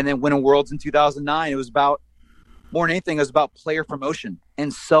 and then winning Worlds in 2009. It was about, more than anything, it was about player promotion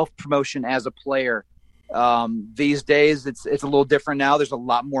and self-promotion as a player. These days, it's a little different now. There's a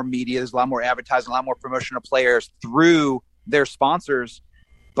lot more media, there's a lot more advertising, a lot more promotion of players through their sponsors.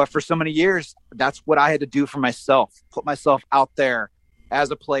 But for so many years, that's what I had to do for myself, put myself out there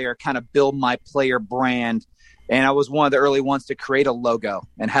as a player, kind of build my player brand. And I was one of the early ones to create a logo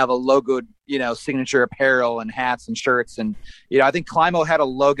and have a logo, signature apparel and hats and shirts. And, I think Climo had a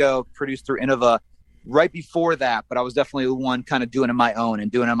logo produced through Innova right before that, but I was definitely the one kind of doing it my own and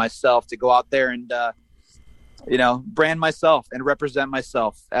doing it myself to go out there and, brand myself and represent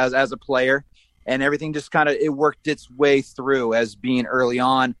myself as a player. And everything just kind of, it worked its way through as being early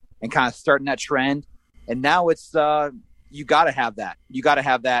on and kind of starting that trend. And now it's, you got to have that. You got to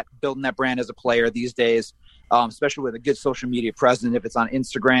have that, building that brand as a player these days, especially with a good social media presence, if it's on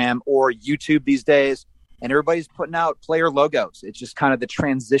Instagram or YouTube these days. And everybody's putting out player logos. It's just kind of the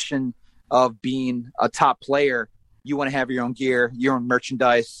transition of being a top player. You want to have your own gear, your own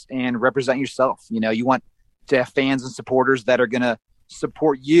merchandise, and represent yourself. You want to have fans and supporters that are going to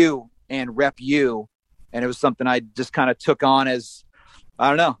support you and rep you. And it was something I just kind of took on as, I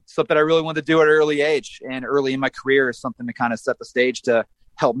don't know, something I really wanted to do at an early age and early in my career, is something to kind of set the stage to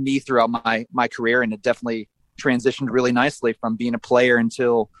help me throughout my career. And it definitely transitioned really nicely from being a player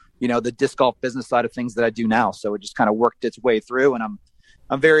until, the disc golf business side of things that I do now. So it just kind of worked its way through, and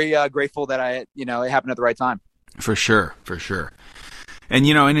I'm very grateful that it happened at the right time. For sure. And,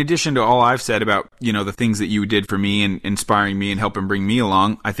 in addition to all I've said about, the things that you did for me and inspiring me and helping bring me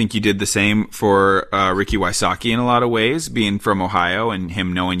along, I think you did the same for Ricky Wysocki in a lot of ways, being from Ohio and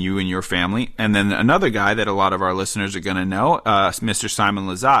him knowing you and your family. And then another guy that a lot of our listeners are going to know, Mr. Simon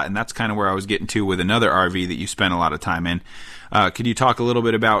Lizotte. And that's kind of where I was getting to with another RV that you spent a lot of time in. Could you talk a little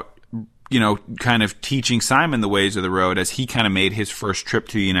bit about, kind of teaching Simon the ways of the road as he kind of made his first trip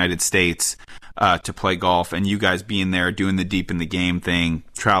to the United States to play golf, and you guys being there doing the deep in the game thing,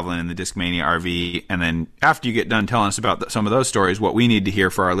 traveling in the Discmania RV. And then after you get done telling us about some of those stories, what we need to hear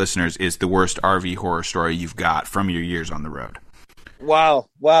for our listeners is the worst RV horror story you've got from your years on the road. Wow,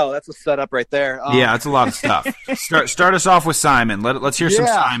 that's a setup right there. Yeah, it's a lot of stuff. Start us off with Simon. Let's hear some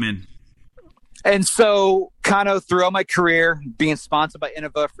Simon. And so kind of throughout my career, being sponsored by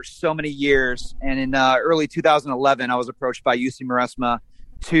Innova for so many years, and in early 2011, I was approached by UC Maresma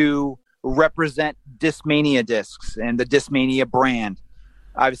to represent Discmania discs and the Discmania brand.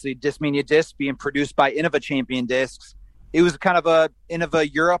 Obviously, Discmania discs being produced by Innova Champion Discs. It was kind of a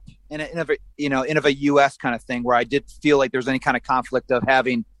Innova Europe and Innova US kind of thing, where I did feel like there was any kind of conflict of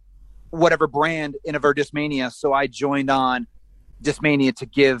having whatever brand Innova or Discmania. So I joined on Discmania to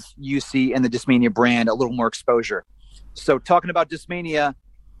give UC and the Discmania brand a little more exposure. So talking about Discmania,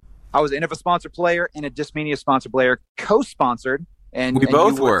 I was an Innova sponsored player and a Discmania sponsored player, co-sponsored. And we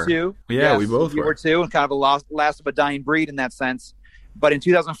both were too. Yeah, yes, we both were too, and kind of a last of a dying breed in that sense. But in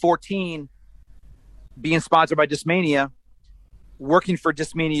 2014, being sponsored by Discmania, working for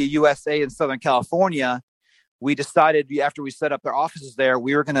Discmania USA in Southern California, we decided after we set up their offices there,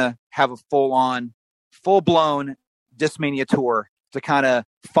 we were going to have a full-blown Discmania tour to kind of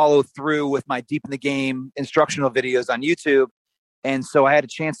follow through with my Deep in the Game instructional videos on YouTube. And so I had a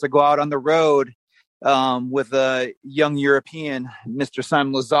chance to go out on the road with a young European, Mr.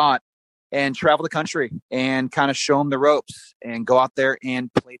 Simon Lizotte, and travel the country and kind of show him the ropes and go out there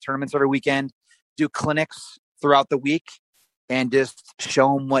and play tournaments every weekend, do clinics throughout the week, and just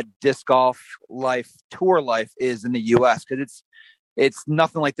show him what disc golf life, tour life is in the U.S. Because it's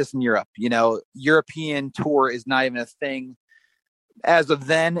nothing like this in Europe. European tour is not even a thing as of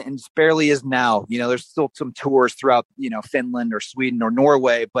then, and barely is now. There's still some tours throughout, Finland or Sweden or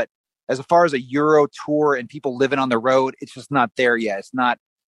Norway, but as far as a Euro tour and people living on the road, it's just not there yet. It's not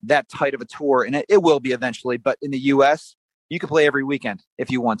that tight of a tour, and it will be eventually. But in the U.S., you can play every weekend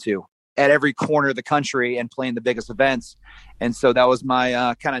if you want to, at every corner of the country and playing the biggest events. And so that was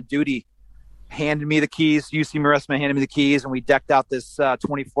my kind of duty. Handed me the keys, UC Maresma handed me the keys, and we decked out this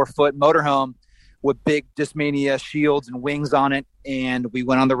 24-foot motorhome with big Discmania shields and wings on it. And we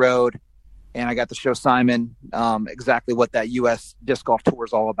went on the road, and I got to show Simon exactly what that U.S. disc golf tour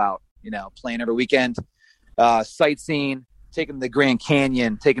is all about. Playing every weekend, sightseeing, taking him to the Grand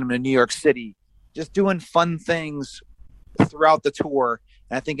Canyon, taking him to New York City, just doing fun things throughout the tour.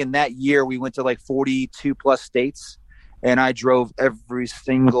 And I think in that year we went to like 42 plus states, and I drove every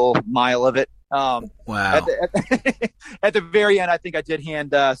single mile of it. Wow. At the very end, I think I did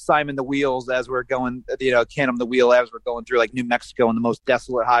hand Simon the wheels as we're going, hand him the wheel as we're going through like New Mexico and the most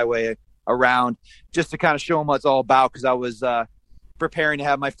desolate highway around, just to kind of show him what it's all about. Cause I was preparing to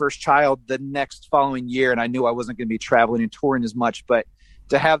have my first child the next following year, and I knew I wasn't going to be traveling and touring as much, but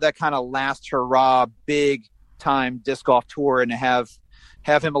to have that kind of last hurrah, big time disc golf tour, and to have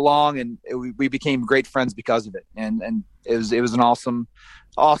him along, and we became great friends because of it. And it was an awesome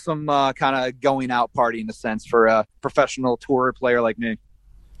kind of going out party in a sense for a professional tour player like me.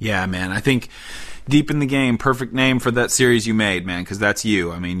 Yeah, man. I think Deep in the Game, perfect name for that series you made, man, because that's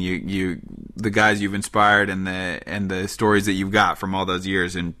you. I mean, you the guys you've inspired and the stories that you've got from all those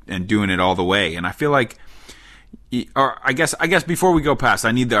years and doing it all the way. And I feel like, or I guess before we go past,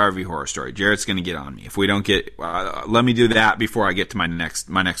 I need the RV horror story. Jarrett's going to get on me if we don't get. Let me do that before I get to my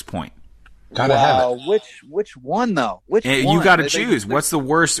next point. Gotta have it. Which one though? Which one? You got to choose. What's the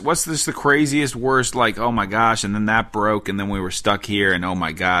worst? What's the craziest worst? Like, oh my gosh, and then that broke, and then we were stuck here, and oh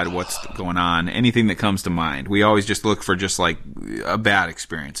my god, what's going on? Anything that comes to mind. We always just look for just like a bad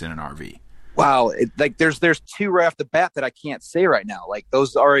experience in an RV. Wow, there's two right off the bat that I can't say right now. Like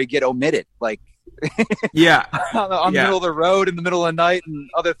those already get omitted. Like yeah, on the middle of the road in the middle of the night and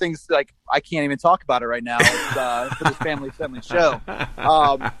other things. Like I can't even talk about it right now for this family show.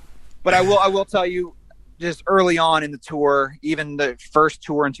 But I will tell you, just early on in the tour, even the first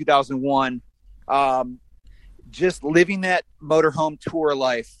tour in 2001, just living that motorhome tour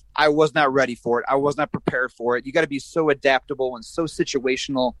life, I was not ready for it. I was not prepared for it. You got to be so adaptable and so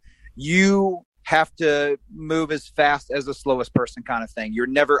situational. You have to move as fast as the slowest person kind of thing. You're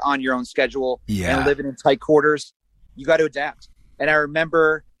never on your own schedule and living in tight quarters. You got to adapt. And I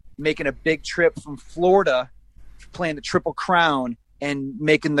remember making a big trip from Florida, playing the Triple Crown, and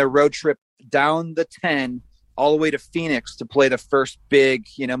making the road trip down the 10 all the way to Phoenix to play the first big,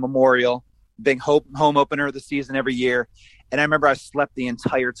 memorial, big home opener of the season every year. And I remember I slept the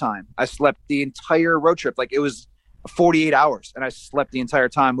entire time. I slept the entire road trip. Like it was 48 hours, and I slept the entire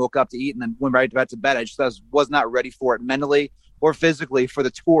time, woke up to eat, and then went right back to bed. I was not ready for it mentally or physically for the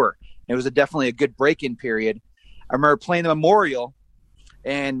tour. It was definitely a good break-in period. I remember playing the memorial,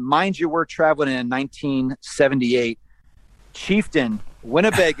 and mind you, we're traveling in 1978. Chieftain,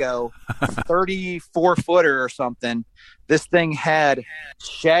 Winnebago, 34-footer or something. This thing had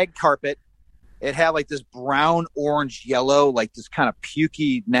shag carpet. It had like this brown, orange, yellow, like this kind of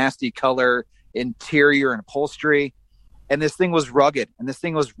pukey, nasty color interior and upholstery. And this thing was rugged, and this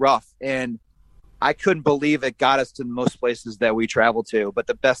thing was rough. And I couldn't believe it got us to most places that we traveled to. But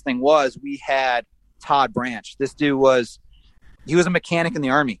the best thing was we had Todd Branch. This dude he was a mechanic in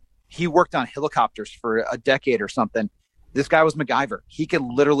the Army. He worked on helicopters for a decade or something. This guy was MacGyver. He could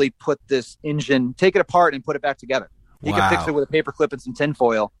literally put this engine, take it apart and put it back together. He could fix it with a paper clip and some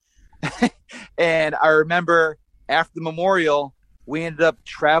tinfoil. And I remember after the memorial, we ended up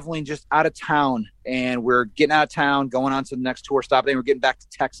traveling just out of town, and we're getting out of town, going on to the next tour stop. And we're getting back to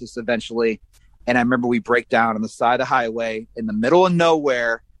Texas eventually. And I remember we break down on the side of the highway in the middle of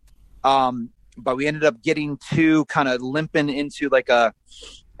nowhere. But we ended up getting to kind of limping into like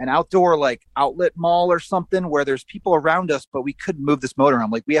an outdoor like outlet mall or something where there's people around us, but we couldn't move this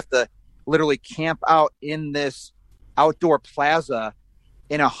motorhome. Like we have to literally camp out in this outdoor plaza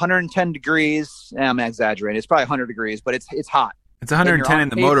in 110 degrees. I'm exaggerating. It's probably 100 degrees, but it's hot. It's 110 in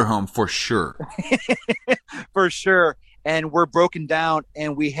the motorhome for sure. For sure. And we're broken down,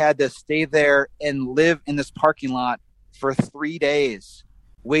 and we had to stay there and live in this parking lot for 3 days,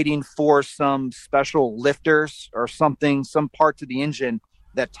 waiting for some special lifters or something, some part to the engine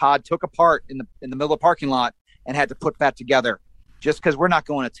that Todd took apart in the middle of the parking lot and had to put back together, just because we're not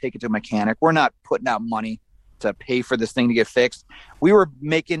going to take it to a mechanic. We're not putting out money to pay for this thing to get fixed. We were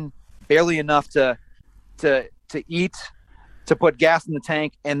making barely enough to eat, to put gas in the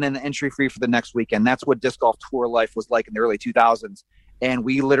tank, and then the entry fee for the next weekend. That's what disc golf tour life was like in the early 2000s. And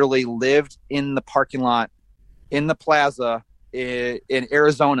we literally lived in the parking lot in the plaza in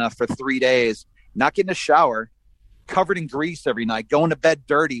Arizona for 3 days, not getting a shower, covered in grease every night, going to bed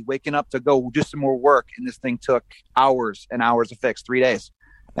dirty, waking up to go do some more work. And this thing took hours and hours to fix, 3 days.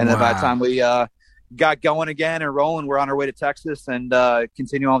 And then by the time we got going again and rolling, we're on our way to Texas and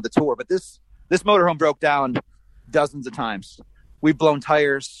continue on with the tour. But this motorhome broke down dozens of times. We've blown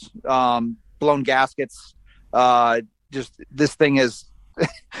tires, blown gaskets. Just this thing is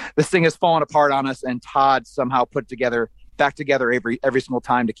falling apart on us, and Todd somehow put back together every single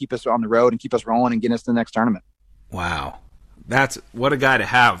time to keep us on the road and keep us rolling and get us to the next tournament. Wow. That's what a guy to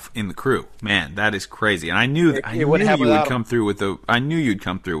have in the crew, man. That is crazy, and I knew you would come through with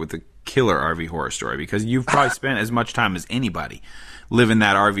the killer RV horror story, because you've probably spent as much time as anybody living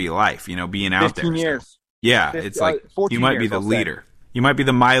that RV life. You know, being out 15 there. years. Yeah, it's like you might be the leader. You might be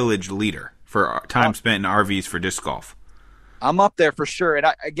the mileage leader for time spent in RVs for disc golf. I'm up there for sure, and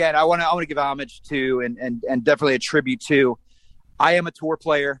I want to give homage to and definitely a tribute to. I am a tour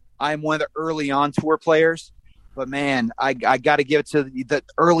player. I am one of the early on tour players. But man, I got to give it to the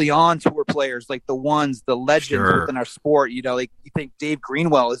early on tour players, like the legends within our sport. You know, like you think Dave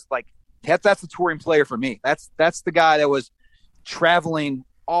Greenwell is like that's the touring player for me. That's the guy that was traveling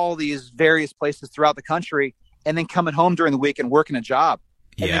all these various places throughout the country, and then coming home during the week and working a job,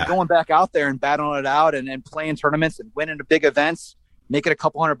 and then going back out there and battling it out and playing tournaments and winning the big events, making a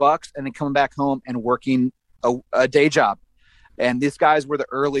couple $100, and then coming back home and working a day job. And these guys were the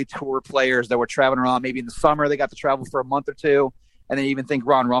early tour players that were traveling around. Maybe in the summer, they got to travel for a month or two. And then even think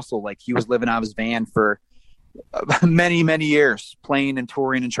Ron Russell, like he was living out of his van for many, many years, playing and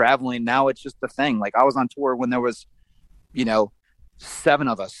touring and traveling. Now it's just a thing. Like I was on tour when there was, 7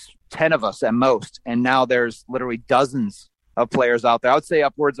 of us, 10 of us at most. And now there's literally dozens of players out there. I would say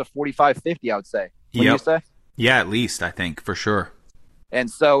upwards of 45, 50, I would say. What do you say? Yeah, at least, I think, for sure. And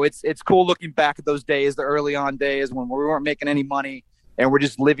so it's cool looking back at those days, the early on days when we weren't making any money and we're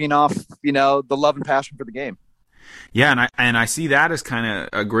just living off, the love and passion for the game. Yeah, and I see that as kind of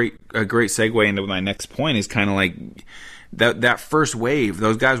a great segue into my next point, is kind of like that first wave.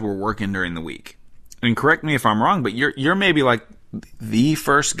 Those guys were working during the week. And correct me if I'm wrong, but you're maybe like the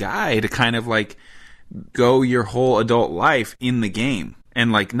first guy to kind of like go your whole adult life in the game.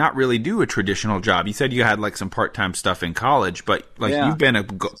 And like not really do a traditional job. You said you had like some part-time stuff in college, but like you've been a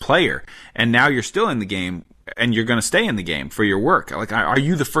player, and now you're still in the game, and you're going to stay in the game for your work. Like, are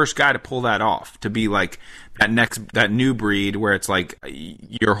you the first guy to pull that off? To be like that new breed where it's like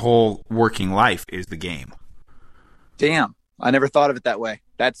your whole working life is the game. Damn, I never thought of it that way.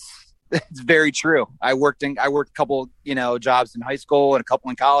 It's very true. I worked a couple jobs in high school and a couple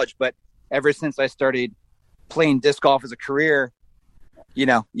in college, but ever since I started playing disc golf as a career.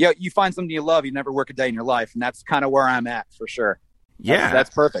 You find something you love, you never work a day in your life. And that's kind of where I'm at for sure. Yeah. That's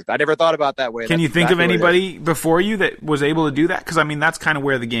perfect. I never thought about that way. Can you think of anybody before you that was able to do that? Because, I mean, that's kind of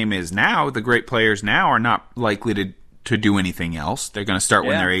where the game is now. The great players now are not likely to do anything else. They're going to start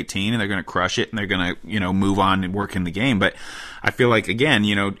when they're 18, and they're going to crush it, and they're going to, move on and work in the game. But I feel like, again,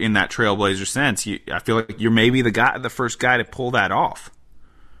 in that trailblazer sense, I feel like you're maybe the first guy to pull that off.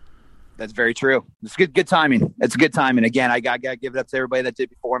 That's very true. It's good timing. It's good timing. Again, I got to give it up to everybody that did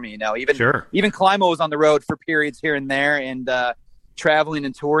before me. Even Climo was on the road for periods here and there, and traveling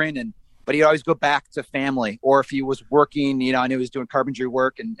and touring, but he'd always go back to family. Or if he was working, I knew he was doing carpentry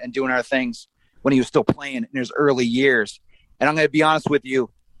work and doing other things when he was still playing in his early years. And I'm going to be honest with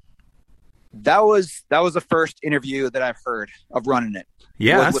you, that was the first interview that I've heard of running it.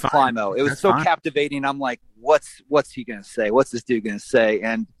 Yeah, with Climo. It was so captivating. I'm like, what's he going to say? What's this dude going to say?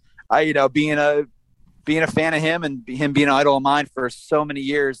 And I, being a fan of him and him being an idol of mine for so many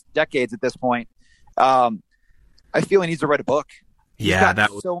years, decades at this point, I feel he needs to write a book. Yeah,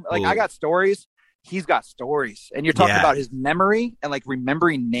 I got stories. He's got stories, and you're talking about his memory and like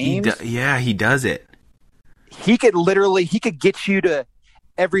remembering names. He does it. He could get you to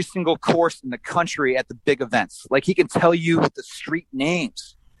every single course in the country at the big events. Like he can tell you the street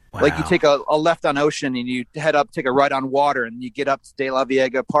names. Wow. Like you take a left on Ocean and you head up, take a right on Water, and you get up to De La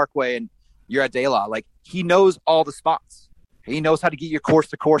Viega Parkway and you're at De La. Like he knows all the spots. He knows how to get you course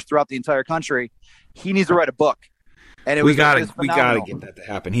to course throughout the entire country. He needs to write a book. And we gotta get that to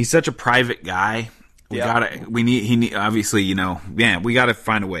happen. He's such a private guy. We gotta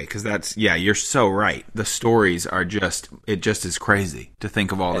find a way, because you're so right. The stories are just is crazy to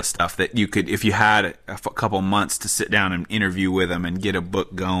think of all the stuff that you could, if you had a couple months to sit down and interview with him and get a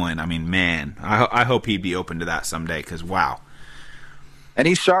book going. I mean, man, I hope he'd be open to that someday, because wow. And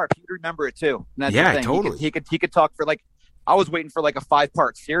he's sharp. He'd remember it too. And that's the thing. Totally. He could talk for I was waiting for a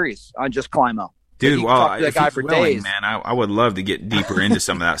 5-part series on just Climo. Dude, well, if he's willing, man, I would love to get deeper into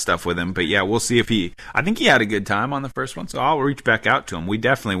some of that stuff with him. But yeah, we'll see if I think he had a good time on the first one, so I'll reach back out to him. We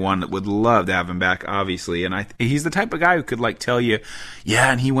definitely would love to have him back, obviously. And he's the type of guy who could tell you,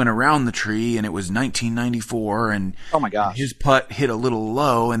 and he went around the tree, and it was 1994, and oh my gosh, his putt hit a little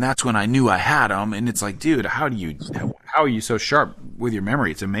low, and that's when I knew I had him. And it's like, dude, how are you so sharp with your memory?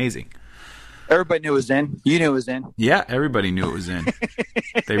 It's amazing. Everybody knew it was in. You knew it was in. Yeah, everybody knew it was in.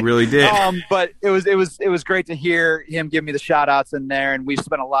 They really did. But it was great to hear him give me the shout outs in there, and we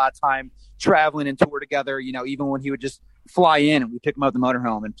spent a lot of time traveling and tour together. You know, even when he would just fly in and we'd pick him up at the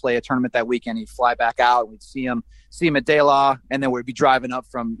motorhome and play a tournament that weekend, he'd fly back out. We'd see him at De La, and then we'd be driving up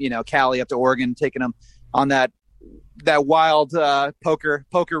from Cali up to Oregon, taking him on that wild poker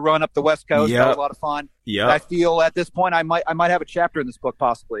run up the West Coast. Yep. That was a lot of fun. Yeah, I feel at this point I might have a chapter in this book,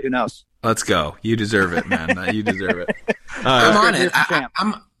 possibly. Who knows? Let's go. You deserve it, man. You deserve it. I'm on it.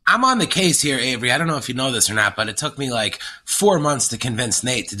 I'm on the case here, Avery. I don't know if you know this or not, but it took me like 4 months to convince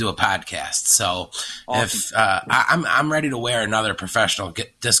Nate to do a podcast. So awesome. If I'm ready to wear another professional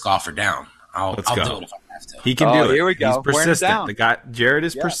disc golfer down, I'll do it if I have to. He can do it. Here we go. He's persistent. The guy, Jared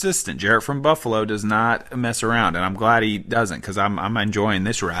is persistent. Jared from Buffalo does not mess around, and I'm glad he doesn't because I'm enjoying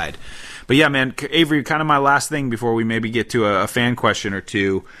this ride. But yeah, man, Avery, kind of my last thing before we maybe get to a fan question or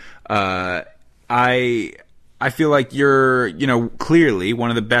two. I feel like you're, clearly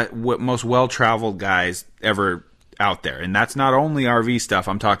one of the most well-traveled guys ever out there. And that's not only RV stuff.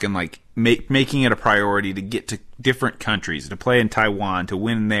 I'm talking like making it a priority to get to different countries, to play in Taiwan, to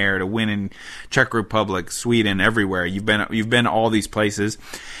win there, to win in Czech Republic, Sweden, everywhere. You've been all these places.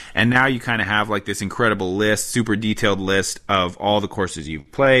 And now you kind of have like this incredible list, super detailed list of all the courses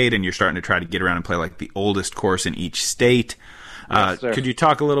you've played. And you're starting to try to get around and play like the oldest course in each state. Yes, could you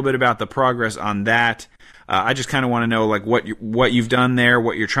talk a little bit about the progress on that? I just kind of want to know like what you've done there,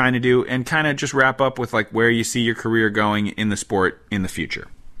 what you're trying to do, and kind of just wrap up with like where you see your career going in the sport in the future.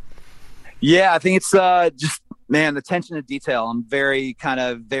 Yeah, I think it's just, man, the attention to detail. I'm very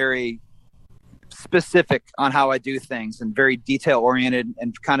specific on how I do things and very detail oriented,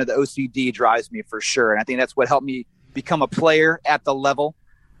 and kind of the OCD drives me for sure. And I think that's what helped me become a player at the level.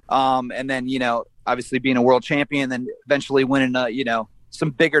 And then, obviously being a world champion, then eventually winning, some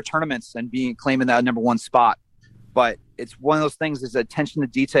bigger tournaments and claiming that number one spot. But it's one of those things is attention to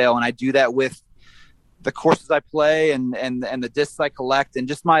detail. And I do that with the courses I play and the discs I collect and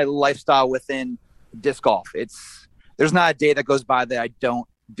just my lifestyle within disc golf. There's not a day that goes by that I don't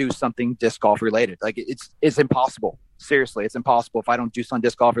do something disc golf related. Like it's impossible. Seriously, it's impossible. If I don't do something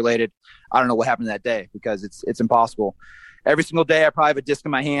disc golf related, I don't know what happened that day because it's impossible. Every single day I probably have a disc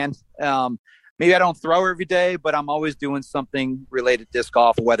in my hand. Maybe I don't throw every day, but I'm always doing something related to disc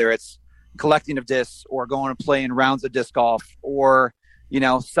golf, whether it's collecting of discs or going and playing rounds of disc golf or,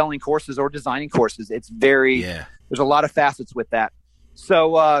 selling courses or designing courses. It's there's a lot of facets with that. So,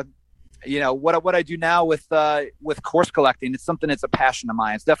 what I do now with course collecting, it's something that's a passion of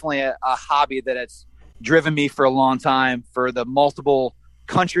mine. It's definitely a hobby that it's driven me for a long time, for the multiple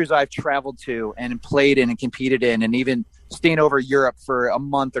countries I've traveled to and played in and competed in, and even staying over Europe for a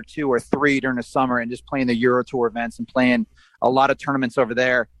month or 2 or 3 during the summer and just playing the Euro Tour events and playing a lot of tournaments over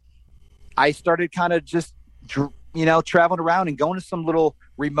there. I started kind of just, traveling around and going to some little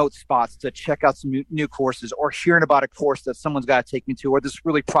remote spots to check out some new courses, or hearing about a course that someone's got to take me to, or this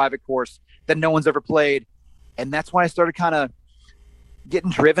really private course that no one's ever played. And that's when I started kind of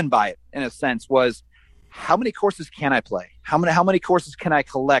getting driven by it, in a sense, was how many courses can I play? How many courses can I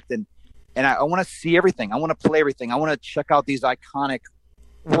collect? And I want to see everything. I want to play everything. I want to check out these iconic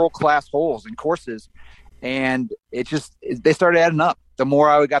world-class holes and courses. And they started adding up. The more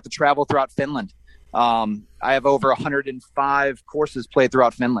I got to travel throughout Finland. I have over 105 courses played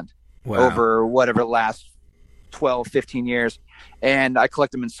throughout Finland over whatever the last 12, 15 years. And I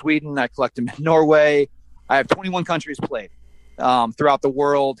collect them in Sweden. I collect them in Norway. I have 21 countries played throughout the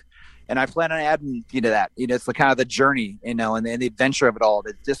world. And I plan on adding that. It's the kind of the journey, and the adventure of it all.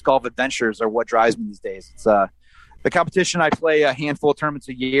 The disc golf adventures are what drives me these days. It's the competition. I play a handful of tournaments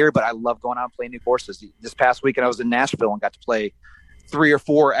a year, but I love going out and playing new courses. This past weekend I was in Nashville and got to play 3 or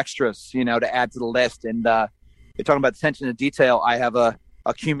 4 extras, to add to the list. And you're talking about attention to detail. I have a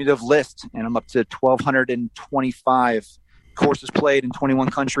cumulative list, and I'm up to 1,225 courses played in 21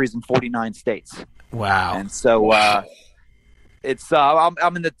 countries and 49 states. Wow! And so. It's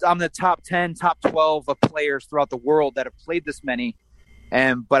I'm in the top 10, top 12 of players throughout the world that have played this many,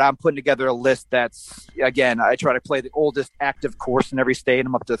 but I'm putting together a list that's, again, I try to play the oldest active course in every state.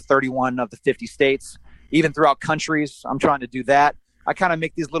 I'm up to 31 of the 50 states, even throughout countries. I'm trying to do that. I kind of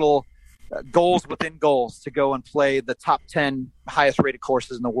make these little goals within goals to go and play the top 10 highest rated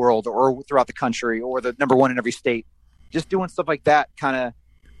courses in the world, or throughout the country, or the number 1 in every state. Just doing stuff like that kind of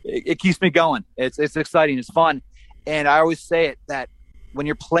it keeps me going. It's exciting. It's fun. And I always say it that when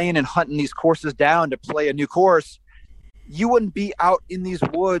you're playing and hunting these courses down to play a new course, you wouldn't be out in these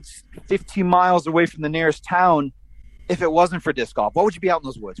woods 15 miles away from the nearest town if it wasn't for disc golf. Why would you be out in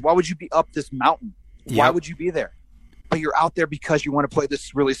those woods? Why would you be up this mountain? Why would you be there? but you're out there because you want to play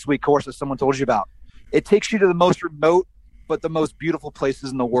this really sweet course that someone told you about. It takes you to the most remote, but the most beautiful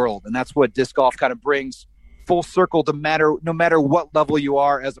places in the world. And that's what disc golf kind of brings full circle no matter what level you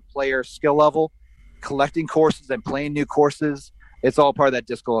are as a player, skill level, collecting courses and playing new courses. It's all part of that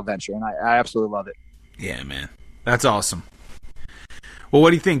disc golf adventure. And I absolutely love it. Yeah, man. That's awesome. Well, what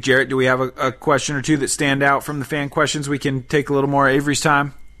do you think, Jarrett? Do we have a question or two that stand out from the fan questions? We can take a little more Avery's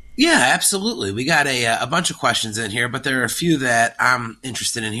time. Yeah, absolutely. We got a bunch of questions in here, but there are a few that I'm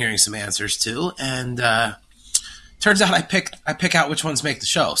interested in hearing some answers to. And turns out I pick out which ones make the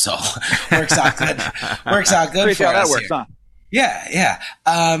show, so works out good. Works out good for us. That works, huh? Yeah.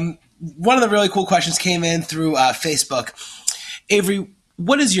 One of the really cool questions came in through Facebook. Avery,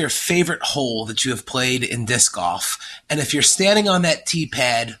 what is your favorite hole that you have played in disc golf? And if you're standing on that tee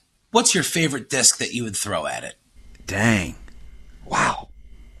pad, what's your favorite disc that you would throw at it? Dang. Wow.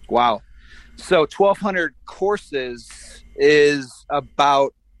 So 1,200 courses is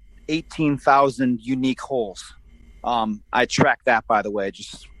about 18,000 unique holes. I track that, by the way,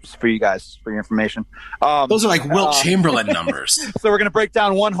 just for you guys, for your information. Those are like Wilt Chamberlain numbers. So we're going to break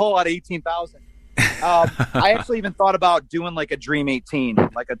down one hole out of 18,000. I actually even thought about doing like a Dream 18,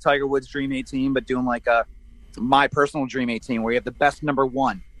 like a Tiger Woods Dream 18, but doing like my personal Dream 18 where you have the best number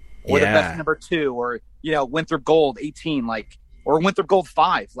 1 or the best number 2 or, Winthrop Gold 18, or Winthrop Gold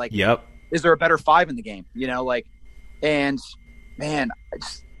 5. Yep. Is there a better 5 in the game? And man,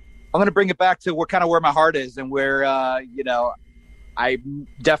 I'm going to bring it back to where my heart is and where, I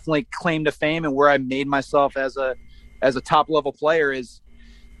definitely claim to fame and where I made myself as a top level player is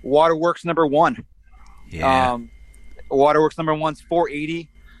Waterworks number 1. Yeah. Waterworks number 1's 480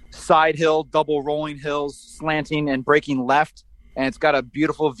 side hill, double rolling hills, slanting and breaking left. And it's got a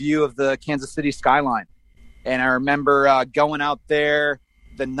beautiful view of the Kansas City skyline. And I remember going out there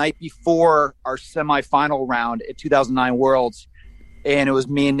the night before our semifinal round at 2009 Worlds. And it was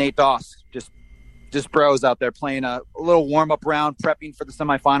me and Nate Doss, just bros out there playing a little warm-up round, prepping for the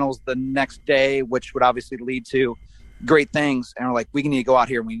semifinals the next day, which would obviously lead to great things. And we're like, we need to go out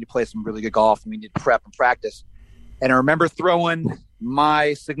here and we need to play some really good golf and we need to prep and practice. And I remember throwing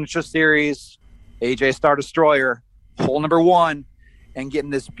my signature series, AJ Star Destroyer, hole number 1, and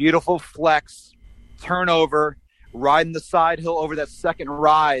getting this beautiful flex, turnover, riding the side hill over that second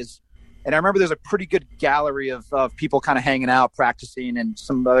rise. And I remember there's a pretty good gallery of people kind of hanging out, practicing, and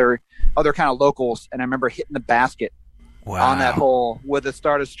some other kind of locals. And I remember hitting the basket on that hole with a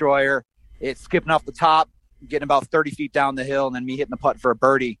Star Destroyer. It's skipping off the top, getting about 30 feet down the hill, and then me hitting the putt for a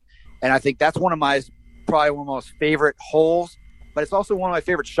birdie. And I think that's probably one of my most favorite holes. But it's also one of my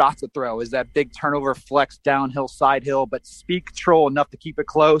favorite shots to throw is that big turnover flex downhill, side hill, but speed control enough to keep it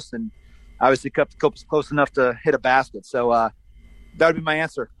close. And obviously close enough to hit a basket. So, that would be my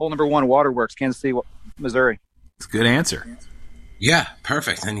answer. Hole number 1, Waterworks, Kansas City, Missouri. It's a good answer. Yeah,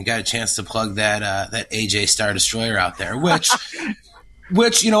 perfect. And you got a chance to plug that AJ Star Destroyer out there, which,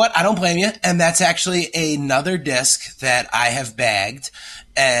 you know what? I don't blame you. And that's actually another disc that I have bagged.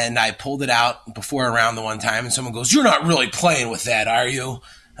 And I pulled it out before a round the one time. And someone goes, "You're not really playing with that, are you?"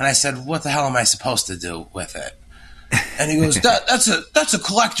 And I said, "What the hell am I supposed to do with it?" And he goes, that's a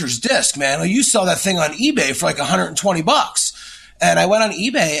collector's disc, man. You sell that thing on eBay for like $120. And I went on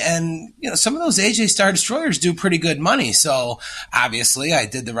eBay and, some of those AJ Star Destroyers do pretty good money. So obviously I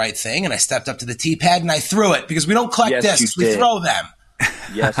did the right thing and I stepped up to the tee pad and I threw it because we don't collect discs. We throw them.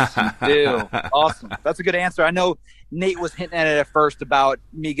 Yes, you do. Awesome. That's a good answer. I know Nate was hinting at it at first about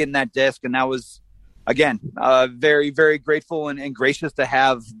me getting that disc. And that was, again, very, very grateful and gracious to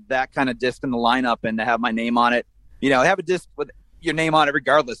have that kind of disc in the lineup and to have my name on it. Have a disc with your name on it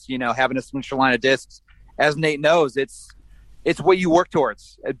regardless, having a signature line of discs. As Nate knows, it's what you work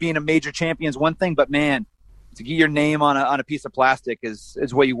towards. Being a major champion is one thing, but man, to get your name on a piece of plastic is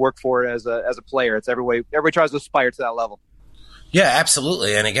what you work for as a player. It's everybody tries to aspire to that level. Yeah,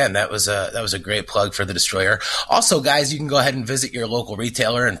 absolutely. And again, that was a great plug for the Destroyer. Also, guys, you can go ahead and visit your local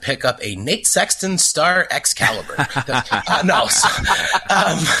retailer and pick up a Nate Sexton Star Excalibur.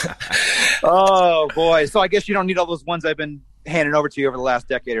 Oh boy! So I guess you don't need all those ones I've been handing over to you over the last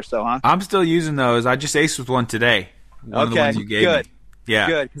decade or so, huh? I'm still using those. I just aced with one today. One of the ones you gave me. Yeah,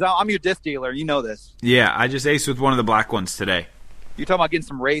 good. Because I'm your disc dealer. You know this. Yeah, I just aced with one of the black ones today. You're talking about getting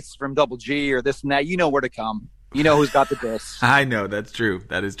some race from Double G or this and that. You know where to come. You know who's got the disc. I know, that's true.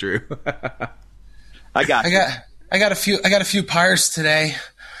 That is true. I got a few pars today.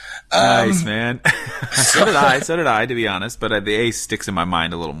 Nice, man. So did I, to be honest, but the ace sticks in my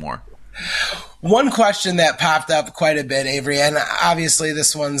mind a little more. One question that popped up quite a bit, Avery, and obviously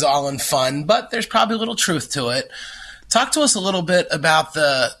this one's all in fun, but there's probably a little truth to it. Talk to us a little bit about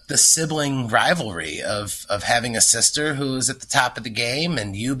the sibling rivalry of having a sister who is at the top of the game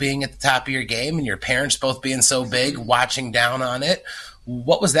and you being at the top of your game and your parents both being so big, watching down on it.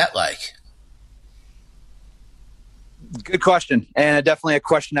 What was that like? Good question. And definitely a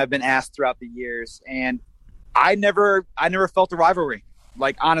question I've been asked throughout the years. And I never felt a rivalry,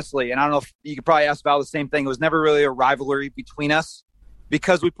 like, honestly. And I don't know if you could probably ask about the same thing. It was never really a rivalry between us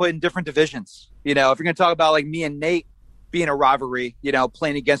because we played in different divisions. You know, if you're going to talk about like me and Nate being a rivalry, you know,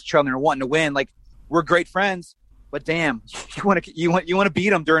 playing against each other and wanting to win, like, we're great friends, but damn, you want to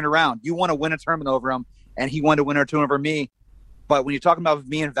beat him during the round. You want to win a tournament over him, and he wanted to win a tournament over me. But when you're talking about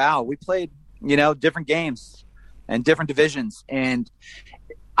me and Val, we played, you know, different games and different divisions, and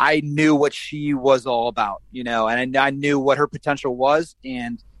I knew what she was all about, you know, and I knew what her potential was,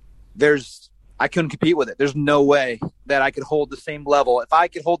 and I couldn't compete with it. There's no way that I could hold the same level. If I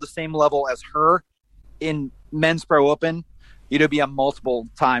could hold the same level as her in men's pro open, you'd be a multiple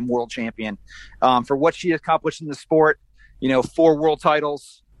time world champion. For what she accomplished in the sport, you know, 4 world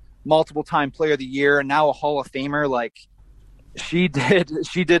titles, multiple time player of the year, and now a Hall of Famer. Like, she did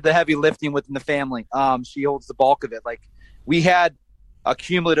the heavy lifting within the family. She holds the bulk of it. Like, we had a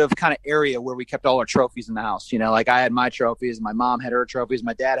cumulative kind of area where we kept all our trophies in the house. You know, like, I had my trophies, my mom had her trophies,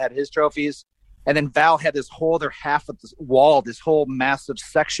 my dad had his trophies. And then Val had this whole other half of this wall, this whole massive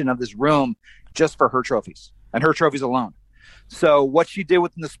section of this room just for her trophies and her trophies alone. So what she did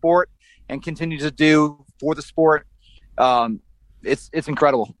within the sport and continues to do for the sport, it's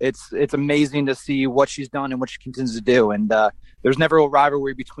incredible. It's amazing to see what she's done and what she continues to do. And there's never a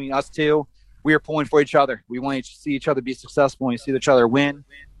rivalry between us two. We are pulling for each other. We want to see each other be successful. We see each other win.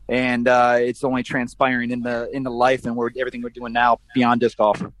 And it's only transpiring in the life and everything we're doing now beyond disc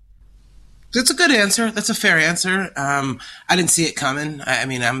golf. That's a good answer. That's a fair answer. I didn't see it coming. I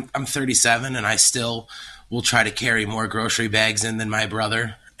mean, I'm 37, and I still will try to carry more grocery bags in than my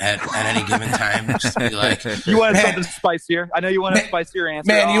brother at any given time. Just to be like, you wanted something spicier. I know you want a spicier answer.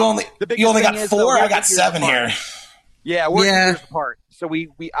 Man, you only got 4. I got 7 here. Yeah, we're years apart. So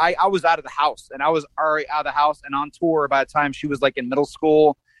I was out of the house, and I was already out of the house and on tour by the time she was like in middle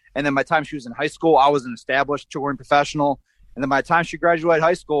school, and then by the time she was in high school, I was an established touring professional, and then by the time she graduated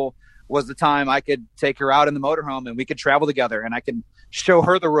high school was the time I could take her out in the motorhome and we could travel together, and I can show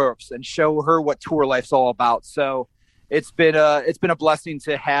her the ropes and show her what tour life's all about. So it's been a blessing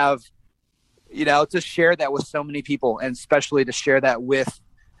to have, you know, to share that with so many people, and especially to share that with,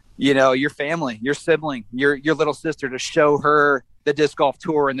 you know, your family, your sibling, your little sister, to show her the disc golf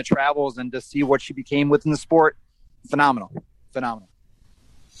tour and the travels and to see what she became within the sport. Phenomenal.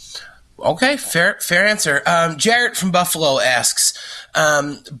 Okay, fair answer. Jarrett from Buffalo asks,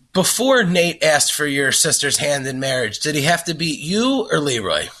 before Nate asked for your sister's hand in marriage, did he have to beat you or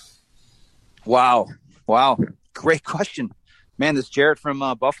Leroy? Wow. Great question. Man, this Jarrett from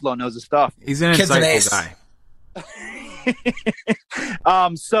Buffalo knows his stuff. He's an insightful guy.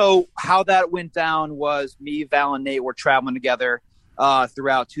 So how that went down was me, Val, and Nate were traveling together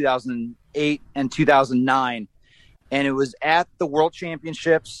throughout 2008 and 2009. And it was at the World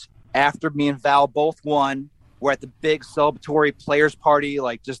Championships after me and Val both won. We're at the big celebratory players party,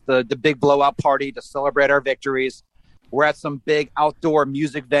 like just the big blowout party to celebrate our victories. We're at some big outdoor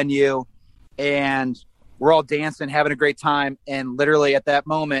music venue, and we're all dancing, having a great time. And literally at that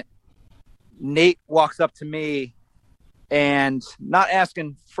moment, Nate walks up to me and not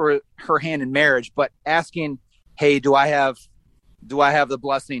asking for her hand in marriage, but asking, hey, do I have the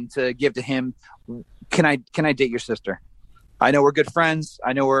blessing to give to him? Can I date your sister? I know we're good friends.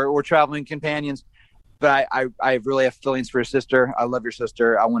 I know we're traveling companions, but I really have feelings for your sister. I love your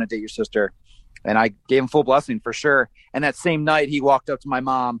sister. I want to date your sister. And I gave him full blessing for sure. And that same night he walked up to my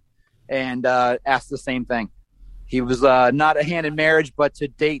mom and asked the same thing. He was not a hand in marriage, but to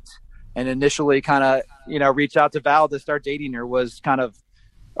date, and initially kind of, you know, reach out to Val to start dating her, was kind of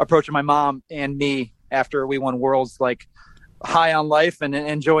approaching my mom and me after we won Worlds, like high on life and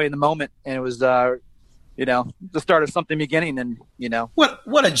enjoying the moment. And it was, you know, the start of something beginning. And, you know,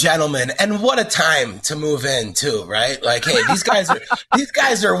 what a gentleman, and what a time to move in too, right? Like, hey, these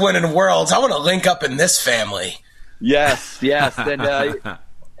guys are winning Worlds. I want to link up in this family. Yes. And,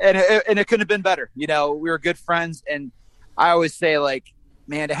 and it couldn't have been better. You know, we were good friends. And I always say, like,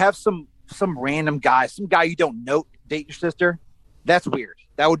 man, to have some random guy, some guy you don't know, date your sister, that's weird.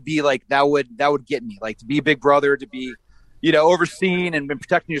 That would be like, that would get me. Like, to be a big brother, to be, you know, overseeing and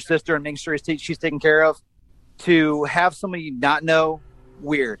protecting your sister and making sure she's taken care of. To have somebody you not know,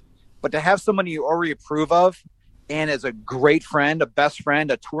 weird. But to have somebody you already approve of, and as a great friend, a best friend,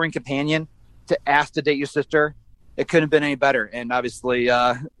 a touring companion, to ask to date your sister, it couldn't have been any better. And obviously,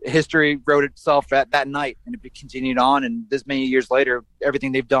 history wrote itself at that night, and it continued on. And this many years later,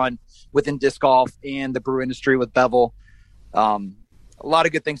 everything they've done within disc golf and the brew industry with Bevel, a lot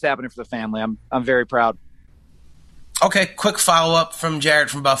of good things happening for the family. I'm very proud. Okay, quick follow-up from Jarrett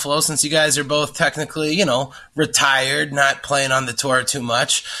from Buffalo. Since you guys are both technically, retired, not playing on the tour too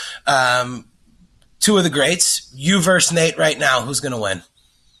much, two of the greats, you versus Nate right now. Who's going to win?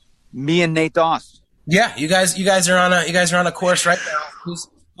 Me and Nate Doss. Yeah, you guys are on a course right now.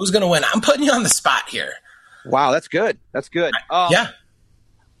 Who's going to win? I'm putting you on the spot here. Wow, that's good. Yeah.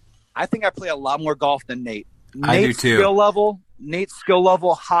 I think I play a lot more golf than Nate. I do too. Nate's skill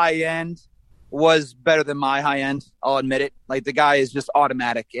level, high end, was better than my high end. I'll admit it. Like, the guy is just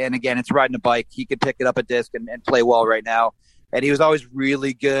automatic. And again, it's riding a bike. He could pick it up a disc and play well right now. And he was always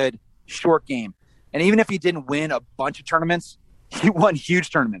really good short game. And even if he didn't win a bunch of tournaments, he won huge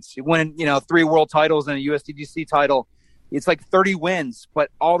tournaments. He won, 3 world titles and a USDGC title. It's like 30 wins, but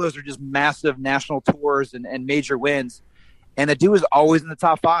all those are just massive national tours and major wins. And the dude is always in the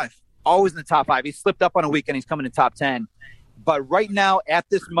top 5. Always in the top 5. He slipped up on a weekend. He's coming in top 10. But right now, at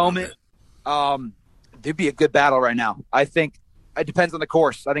this moment, there'd be a good battle right now. I think it depends on the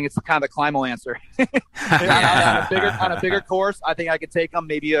course. I think it's kind of the Climo answer. on a bigger course, I think I could take him.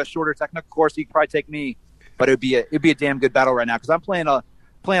 Maybe a shorter technical course, he could probably take me. But it'd be a damn good battle right now because I'm playing a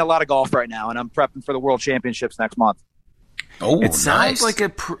lot of golf right now, and I'm prepping for the World Championships next month. Oh, it sounds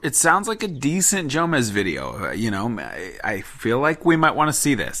nice. like a decent Jomez video. I feel like we might want to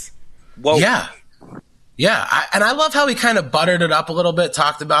see this. Whoa. Yeah, and I love how he kind of buttered it up a little bit,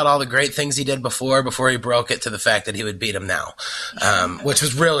 talked about all the great things he did before he broke it to the fact that he would beat him now, which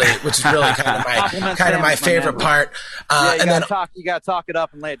is really kind of my favorite part. You gotta talk it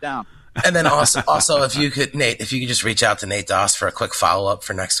up and lay it down. And then also, if you could just reach out to Nate Doss for a quick follow up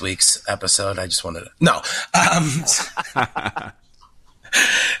for next week's episode. I just wanted to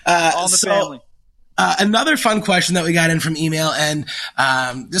all in the family. Another fun question that we got in from email, and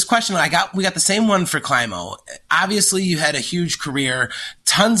this question we got the same one for Climo. Obviously, you had a huge career,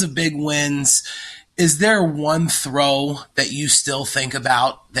 tons of big wins. Is there one throw that you still think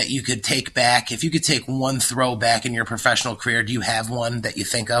about that you could take back? If you could take one throw back in your professional career, do you have one that you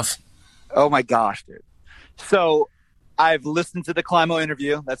think of? Oh my gosh, dude. So I've listened to the Climo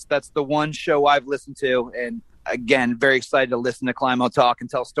interview. That's the one show I've listened to. And again, very excited to listen to Climo talk and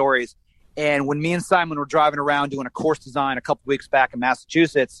tell stories. And when me and Simon were driving around doing a course design a couple weeks back in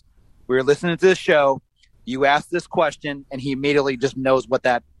Massachusetts, we were listening to this show. You asked this question, and he immediately just knows what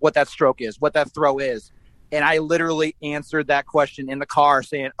that stroke is, what that throw is. And I literally answered that question in the car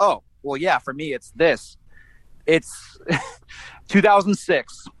saying, oh, well, yeah, for me, it's this. It's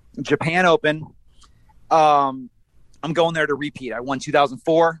 2006, Japan Open. I'm going there to repeat. I won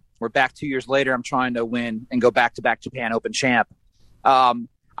 2004. We're back 2 years later. I'm trying to win and go back-to-back Japan Open champ.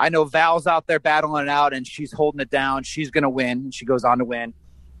 I know Val's out there battling it out, and she's holding it down. She's going to win. She goes on to win.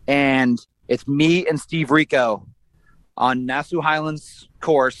 And it's me and Steve Rico on Nassau Highlands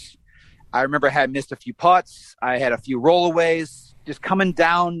course. I remember I had missed a few putts. I had a few rollaways, just coming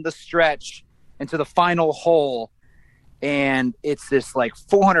down the stretch into the final hole. And it's this like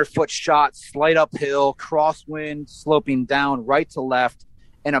 400-foot shot, slight uphill, crosswind, sloping down right to left,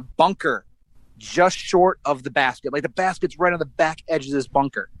 and a bunker just short of the basket. Like, the basket's right on the back edge of this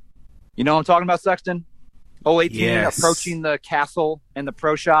bunker. You know what I'm talking about, Sexton? 18, yes. Approaching the castle and the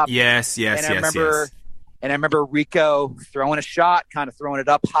pro shop. Yes. And I remember Rico throwing a shot, kind of throwing it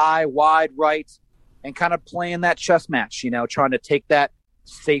up high, wide, right, and kind of playing that chess match, trying to take that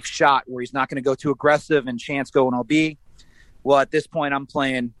safe shot where he's not going to go too aggressive and chance going OB. Well, at this point, I'm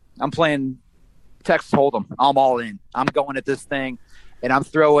playing Texas Hold'em. I'm all in. I'm going at this thing, and I'm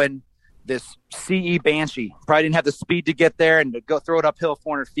throwing this CE Banshee. Probably didn't have the speed to get there, and to go throw it uphill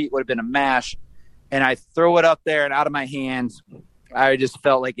 400 feet would have been a mash. And I throw it up there and out of my hands. I just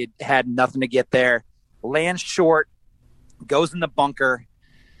felt like it had nothing to get there. Lands short, goes in the bunker.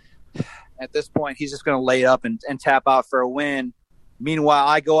 At this point, he's just going to lay up and tap out for a win. Meanwhile,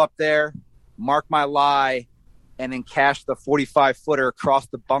 I go up there, mark my lie, and then cash the 45-footer across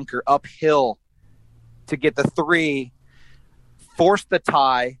the bunker uphill to get the 3, force the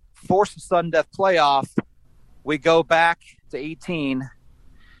tie, force the sudden death playoff. We go back to 18.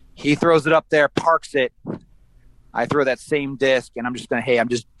 He throws it up there, parks it. I throw that same disc, and I'm just going to,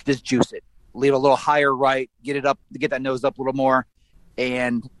 just juice it. Leave a little higher right, get it up, get that nose up a little more,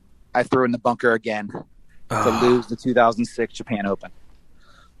 and I throw in the bunker again to lose the 2006 Japan Open.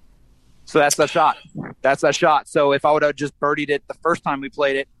 So that's that shot. So if I would have just birdied it the first time we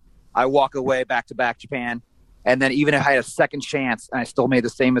played it, I walk away back-to-back Japan. And then even if I had a second chance and I still made the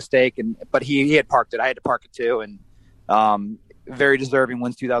same mistake, but he had parked it, I had to park it too. And Very deserving,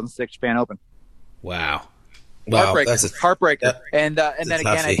 wins 2006 Japan Open. Wow. Wow, heartbreaker. And then again,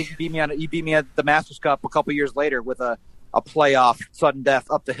 toughie. I think you beat me at the Masters Cup a couple years later with a playoff sudden death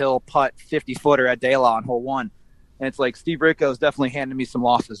up the hill putt 50-footer at De La on hole 1. And it's like Steve Ricco's definitely handed me some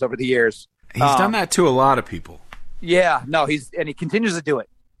losses over the years. He's done that to a lot of people. Yeah, no, he continues to do it.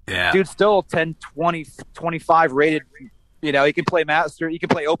 Yeah. Dude's still 10, 20, 25 rated. You know, he can play Master, he can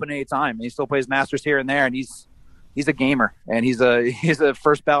play Open anytime. He still plays Masters here and there, and he's a gamer, and he's a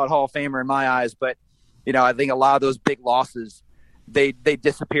first ballot Hall of Famer in my eyes. But you know, I think a lot of those big losses, they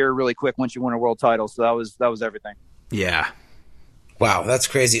disappear really quick once you win a world title. So that was everything. Yeah. Wow, that's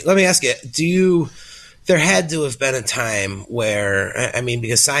crazy. Let me ask you, there had to have been a time where, I mean,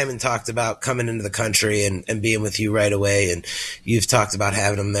 because Simon talked about coming into the country and being with you right away, and you've talked about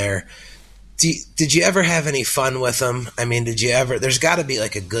having him there. Did you ever have any fun with him? I mean, did you ever? There's got to be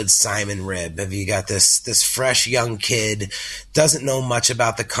like a good Simon rib. Have you got this fresh young kid, doesn't know much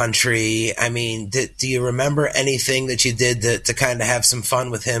about the country? I mean, do you remember anything that you did to kind of have some fun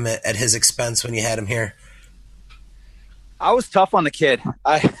with him at his expense when you had him here? I was tough on the kid.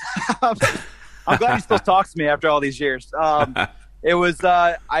 I'm glad he still talks to me after all these years. It was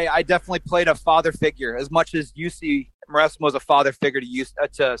I definitely played a father figure as much as UC Maresimo was a father figure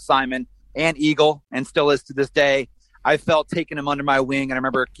to Simon and Eagle, and still is to this day. I felt taking him under my wing, and I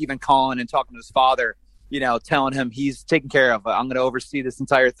remember even calling and talking to his father, you know, telling him he's taken care of. I'm going to oversee this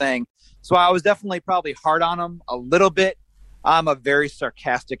entire thing. So I was definitely probably hard on him a little bit. I'm a very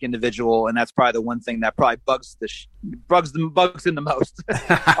sarcastic individual, and that's probably the one thing that probably bugs in the most.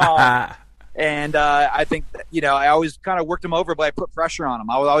 And I think that, you know, I always kind of worked him over, but I put pressure on him.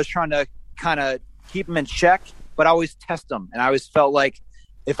 I was always trying to kind of keep him in check, but I always test him. And I always felt like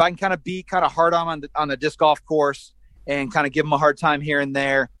if I can kind of be kind of hard on the disc golf course and kind of give him a hard time here and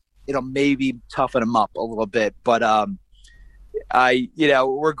there, it'll maybe toughen him up a little bit. But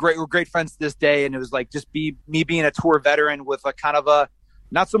we're great friends to this day, and it was like just me being a tour veteran with a kind of a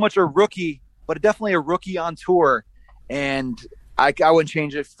not so much a rookie, but definitely a rookie on tour, and I wouldn't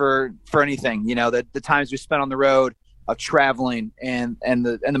change it for anything. You know, the times we spent on the road of traveling and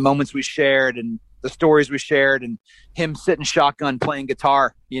the moments we shared and the stories we shared, and him sitting shotgun playing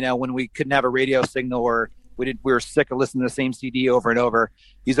guitar, you know, when we couldn't have a radio signal or we were sick of listening to the same CD over and over.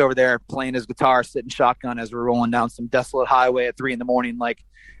 He's over there playing his guitar, sitting shotgun as we're rolling down some desolate highway at 3 a.m. Like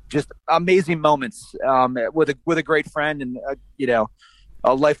just amazing moments with a great friend and, you know,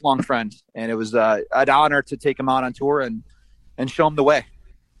 a lifelong friend. And it was an honor to take him out on tour and show him the way.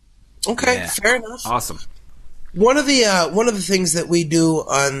 Okay, Yeah. fair enough. Awesome. One of the things that we do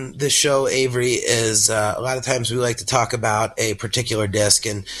on this show, Avery, is a lot of times we like to talk about a particular disc,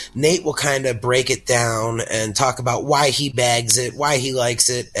 and Nate will kind of break it down and talk about why he bags it, why he likes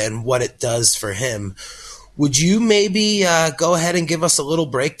it, and what it does for him. Would you maybe go ahead and give us a little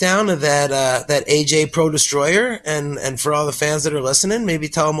breakdown of that AJ Pro Destroyer, and for all the fans that are listening, maybe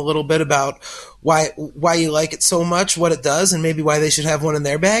tell them a little bit about why you like it so much, what it does, and maybe why they should have one in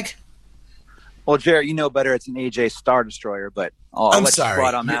their bag? Well, Jared, you know better. It's an AJ Star Destroyer, but I'll let you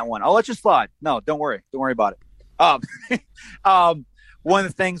slide on that one. I'll let you slide. No, don't worry. Don't worry about it. One of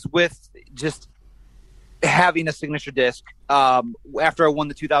the things with just having a signature disc, after I won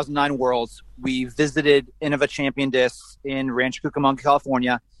the 2009 Worlds, we visited Innova Champion Discs in Rancho Cucamonga,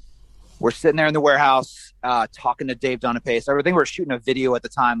 California. We're sitting there in the warehouse talking to Dave Donapace. I think we were shooting a video at the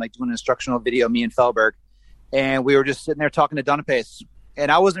time, like doing an instructional video, me and Felberg. And we were just sitting there talking to Donapace.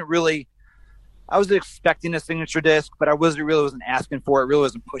 And I was expecting a signature disc, but I wasn't asking for it, really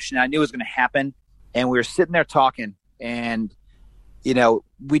wasn't pushing it. I knew it was going to happen. And we were sitting there talking, and, you know,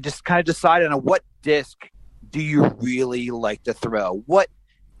 we just kind of decided on what disc do you really like to throw? What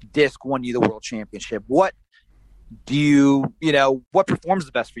disc won you the world championship? What do what performs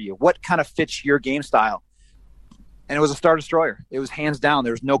the best for you? What kind of fits your game style? And it was a Star Destroyer. It was hands down.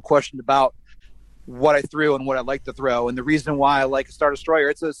 There was no question about what I threw and what I like to throw. And the reason why I like a Star Destroyer,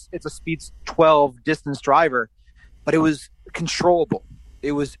 it's a speed 12 distance driver, but it was controllable.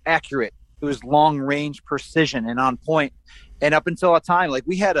 It was accurate. It was long range precision and on point. And up until that time, like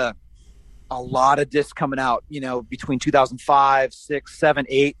we had a lot of discs coming out, you know, between 2005, 6, 7,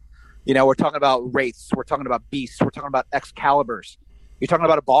 8, you know, we're talking about Wraiths. We're talking about Beasts. We're talking about Excaliburs. You're talking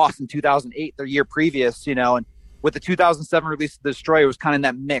about a Boss in 2008, the year previous, you know, and with the 2007 release of the Destroyer, it was kind of in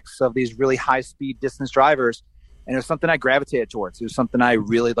that mix of these really high-speed distance drivers, and it was something I gravitated towards. It was something I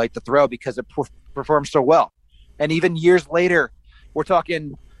really liked to throw because it performed so well. And even years later, we're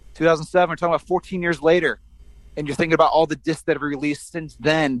talking 2007, we're talking about 14 years later, and you're thinking about all the discs that have released since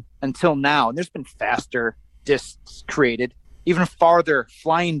then until now. And there's been faster discs created, even farther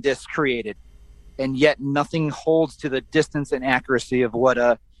flying discs created. and yet nothing holds to the distance and accuracy of what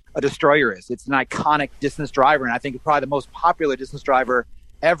a destroyer is. It's an iconic distance driver, and I think it's probably the most popular distance driver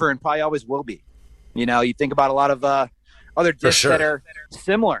ever, and probably always will be. You know, you think about a lot of other discs that are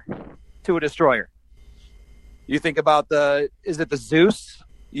similar to a destroyer. You think about is it the Zeus?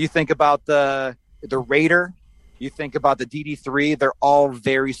 You think about the Raider. You think about the DD3. They're all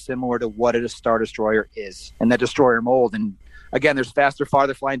very similar to what a Star Destroyer is, and that destroyer mold. And again, there's faster,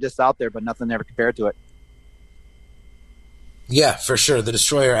 farther flying discs out there, but nothing ever compared to it. Yeah, for sure. The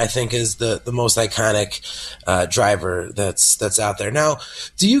Destroyer, I think, is the most iconic driver that's out there. Now,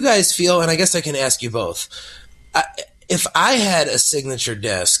 do you guys feel, and I guess I can ask you both, if I had a signature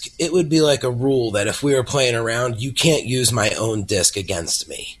disc, it would be like a rule that if we were playing around, you can't use my own disc against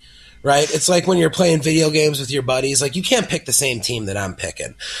me. Right? It's like when you're playing video games with your buddies, like you can't pick the same team that I'm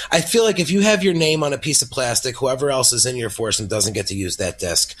picking. I feel like if you have your name on a piece of plastic, whoever else is in your foursome doesn't get to use that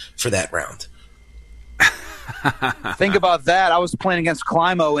disc for that round. Think about that. I was playing against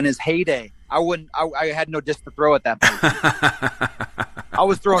Climo in his heyday. I had no disc to throw at that point. I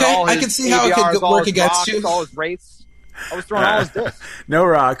was throwing all his I can see how ABRs, it could work against rocks, you. all his rates. I was throwing all his discs. No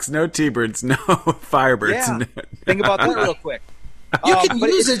rocks, no T-birds, no Firebirds. Yeah. No. Think about that real quick. You can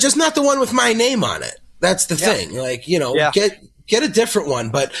use it, just not the one with my name on it. That's the thing. Like, you know, get a different one.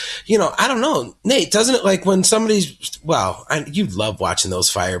 But, you know, I don't know. Nate, doesn't it, like when somebody's, you love watching those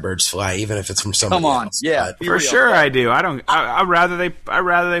Firebirds fly, even if it's from somebody else. Yeah. For sure I do. I'd rather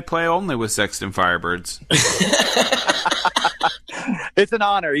they play only with Sexton Firebirds. It's an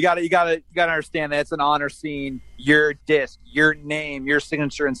honor. You gotta understand that it's an honor seeing your disc, your name, your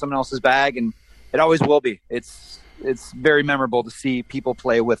signature in someone else's bag, and it always will be. It's very memorable to see people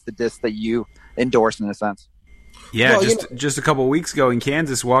play with the disc that you endorse in a sense. Yeah, just a couple of weeks ago in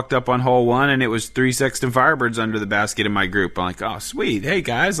Kansas, walked up on hole 1 and it was 3 Sexton Firebirds under the basket in my group. I'm like, oh, sweet. Hey,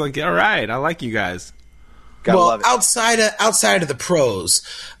 guys. Like, all right. I like you guys. Love it. outside of the pros,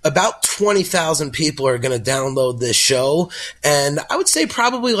 about 20,000 people are going to download this show, and I would say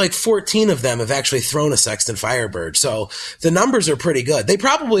probably like 14 of them have actually thrown a Sexton Firebird. So the numbers are pretty good. They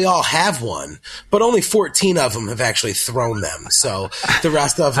probably all have one, but only 14 of them have actually thrown them. So the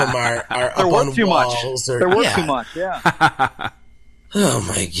rest of them are up on walls. They're worth too much. Yeah. Oh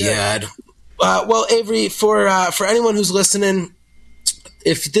my God. Well, Avery, for anyone who's listening,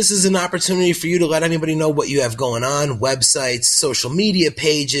 if this is an opportunity for you to let anybody know what you have going on, websites, social media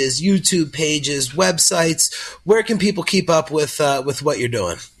pages, YouTube pages, websites, where can people keep up with what you're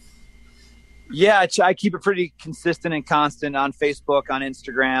doing? Yeah, I keep it pretty consistent and constant on Facebook, on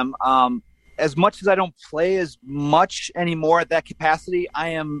Instagram. As much as I don't play as much anymore at that capacity, I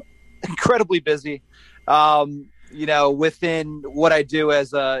am incredibly busy. You know, within what I do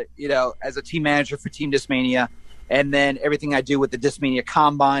as a team manager for Team Discmania. And then everything I do with the Discmania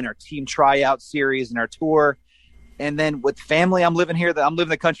Combine, our team tryout series, and our tour. And then with family, I'm living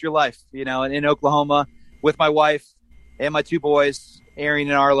the country life, you know, in Oklahoma with my wife and my 2 boys, Arian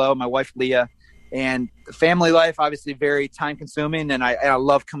and Arlo, my wife, Leah. And the family life, obviously very time consuming. And I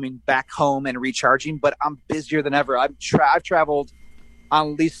love coming back home and recharging, but I'm busier than ever. I've traveled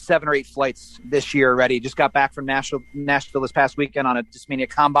on at least 7 or 8 flights this year already. Just got back from Nashville this past weekend on a Discmania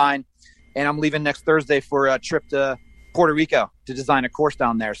Combine. And I'm leaving next Thursday for a trip to Puerto Rico to design a course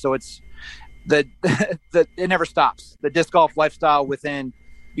down there. So it's it never stops. The disc golf lifestyle within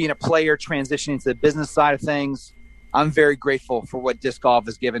being a player, transitioning to the business side of things. I'm very grateful for what disc golf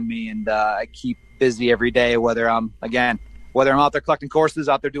has given me, and I keep busy every day. Whether I'm out there collecting courses,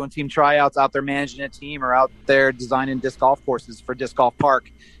 out there doing team tryouts, out there managing a team, or out there designing disc golf courses for Disc Golf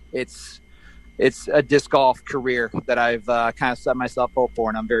Park, it's a disc golf career that I've kind of set myself up for,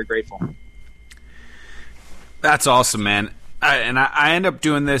 and I'm very grateful. That's awesome, man. I end up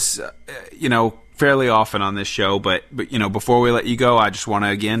doing this, fairly often on this show. But before we let you go, I just want to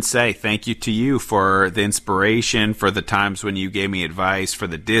again say thank you to you for the inspiration, for the times when you gave me advice, for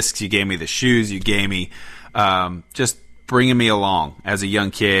the discs you gave me, the shoes you gave me, just bringing me along as a young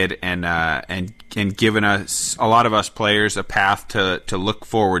kid, and giving us, a lot of us players, a path to look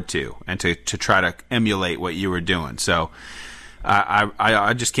forward to and to try to emulate what you were doing. So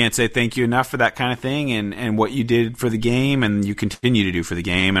I just can't say thank you enough for that kind of thing, and what you did for the game and you continue to do for the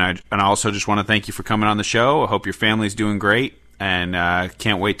game. And I also just want to thank you for coming on the show. I hope your family's doing great, and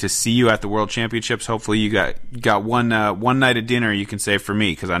can't wait to see you at the World Championships. Hopefully you got one night of dinner you can save for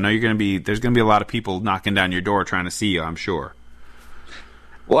me, because I know there's going to be a lot of people knocking down your door trying to see you, I'm sure.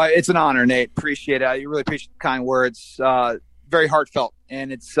 Well, it's an honor, Nate. Appreciate it. You really appreciate the kind words. Very heartfelt.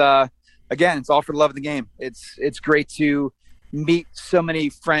 And it's, again, it's all for the love of the game. It's great to meet so many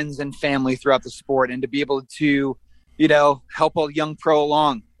friends and family throughout the sport, and to be able to, help a young pro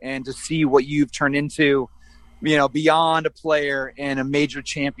along and to see what you've turned into, beyond a player and a major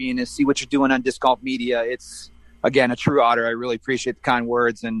champion, and see what you're doing on Disc Golf Media. It's, again, a true honor. I really appreciate the kind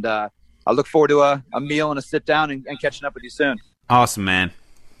words, and I look forward to a meal and a sit down and catching up with you soon. Awesome, man.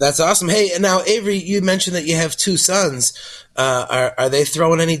 That's awesome. Hey, and now, Avery, you mentioned that you have 2 sons. Are they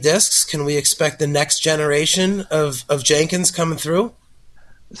throwing any discs? Can we expect the next generation of Jenkins coming through?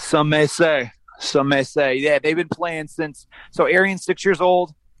 Some may say. Yeah, they've been playing since – so Arian's 6 years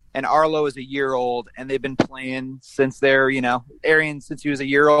old and Arlo is a year old, and they've been playing since they're, Arian since he was a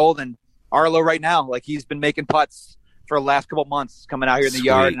year old, and Arlo right now. Like, he's been making putts for the last couple months coming out here in the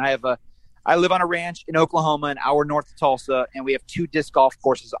yard. And I live on a ranch in Oklahoma, an hour north of Tulsa, and we have 2 disc golf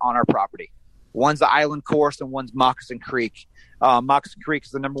courses on our property. One's the Island Course and one's Moccasin Creek. Moccasin Creek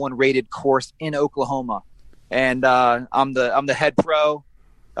is the #1 rated course in Oklahoma. And I'm the head pro,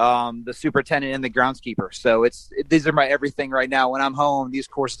 the superintendent, and the groundskeeper. So these are my everything right now. When I'm home, these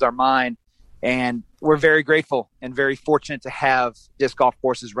courses are mine. And we're very grateful and very fortunate to have disc golf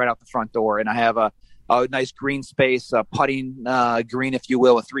courses right out the front door. And I have a nice green space, a putting green, if you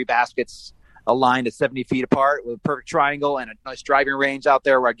will, with 3 baskets aligned at 70 feet apart with a perfect triangle, and a nice driving range out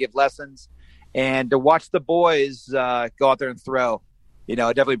there where I give lessons. And to watch the boys go out there and throw, it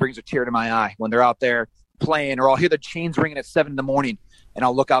definitely brings a tear to my eye when they're out there playing, or I'll hear the chains ringing at 7 a.m, and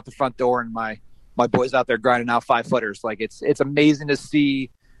I'll look out the front door and my boys out there grinding out 5-footers. Like, it's amazing to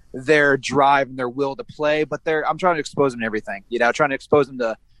see their drive and their will to play, but I'm trying to expose them to everything, trying to expose them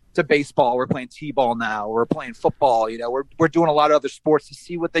to baseball. We're playing t-ball now. We're playing football. We're doing a lot of other sports to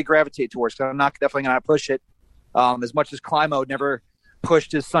see what they gravitate towards. So I'm not definitely going to push it as much as Climo never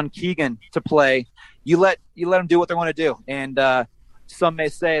pushed his son Keegan to play. You let them do what they want to do. And some may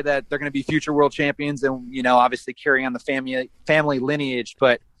say that they're going to be future world champions and, obviously carry on the family lineage,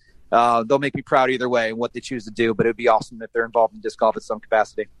 but they'll make me proud either way in what they choose to do. But it would be awesome if they're involved in disc golf in some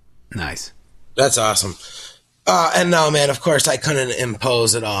capacity. Nice. That's awesome. And no, man, of course, I couldn't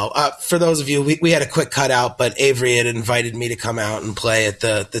impose at all. For those of you, we had a quick cutout, but Avery had invited me to come out and play at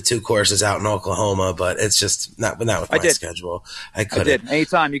the 2 courses out in Oklahoma, but it's just not with my schedule. I couldn't. I did.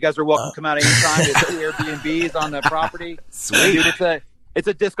 Anytime. You guys are welcome to come out anytime. It's 2 Airbnbs on the property. Sweet. Dude, it's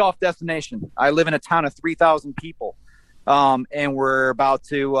a disc golf destination. I live in a town of 3,000 people, and we're about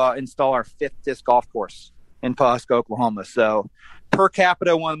to install our 5th disc golf course in Pawhuska, Oklahoma. So, per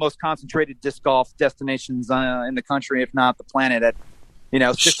capita, one of the most concentrated disc golf destinations in the country, if not the planet, at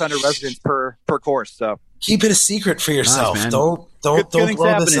 600 residents per course. So keep it a secret for yourself. Nice, don't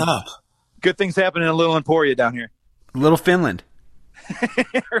blow this up. Good things happen in a little Emporia down here. Little Finland.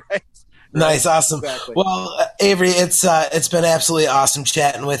 Right. Nice, awesome. Exactly. Well, Avery, it's been absolutely awesome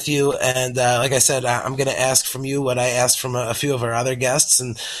chatting with you. And like I said, I'm going to ask from you what I asked from a few of our other guests,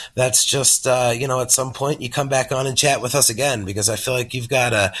 and that's just at some point you come back on and chat with us again, because I feel like you've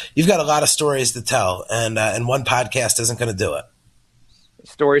got a lot of stories to tell, and one podcast isn't going to do it.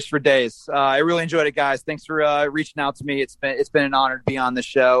 Stories for days. I really enjoyed it, guys. Thanks for reaching out to me. It's been an honor to be on the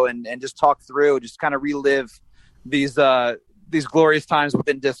show and just talk through, just kind of relive these glorious times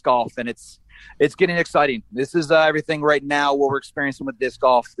within disc golf, and it's getting exciting. This is everything right now what we're experiencing with disc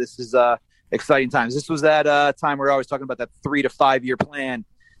golf. This is exciting times. This was that time where I was talking about that 3 to 5 year plan.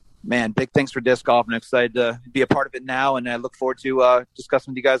 Man, big thanks for disc golf, and I'm excited to be a part of it now, and I look forward to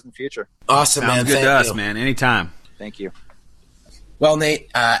discussing with you guys in the future. Awesome, Sounds man. good Thank to us, you. man. Anytime. Thank you. Well, Nate,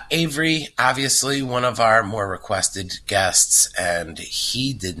 Avery, obviously one of our more requested guests, and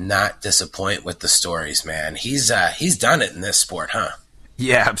he did not disappoint with the stories, man. He's done it in this sport, huh?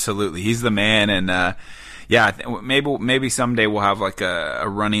 Yeah, absolutely. He's the man, and maybe someday we'll have like a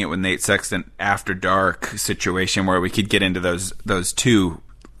running it with Nate Sexton after dark situation where we could get into those 2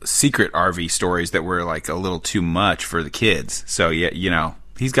 secret RV stories that were like a little too much for the kids. So yeah,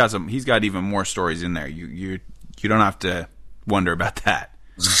 he's got even more stories in there. You don't have to wonder about that.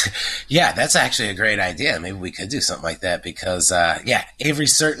 Yeah, that's actually a great idea. Maybe we could do something like that because, Avery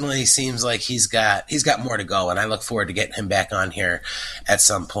certainly seems like he's got more to go, and I look forward to getting him back on here at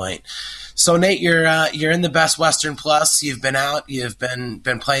some point. So, Nate, you're in the Best Western Plus. You've been out. You've been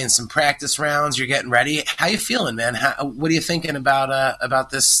playing some practice rounds. You're getting ready. How you feeling, man? What are you thinking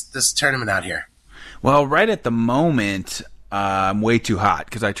about this tournament out here? Well, right at the moment, I'm way too hot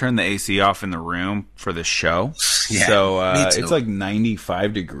because I turned the AC off in the room for the show. Yeah, so me too. It's like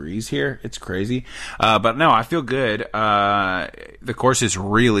 95 degrees here. It's crazy. But no, I feel good. The course is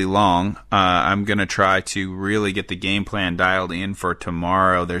really long. I'm going to try to really get the game plan dialed in for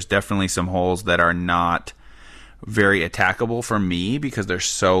tomorrow. There's definitely some holes that are not very attackable for me because they're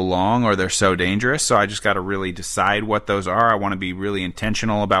so long or they're so dangerous. So I just got to really decide what those are. I want to be really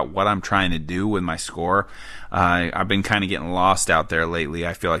intentional about what I'm trying to do with my score. I've been kind of getting lost out there lately.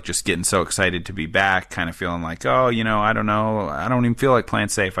 I feel like just getting so excited to be back, kind of feeling like, oh, I don't know. I don't even feel like playing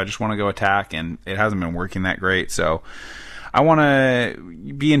safe. I just want to go attack, and it hasn't been working that great. So I want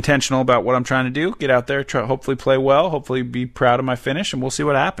to be intentional about what I'm trying to do. Get out there, try, hopefully play well, hopefully be proud of my finish, and we'll see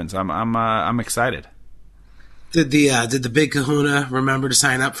what happens. I'm excited. Did the big Kahuna remember to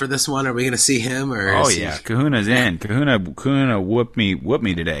sign up for this one? Are we going to see him? Or Kahuna's in. Kahuna whooped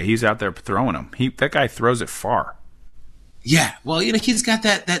me today. He's out there throwing them. That guy throws it far. Yeah, well, he's got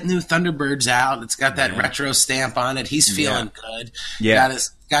that new Thunderbirds out. It's got that retro stamp on it. He's feeling good. Yeah,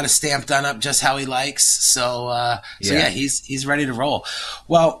 got his stamp done up just how he likes. So he's ready to roll.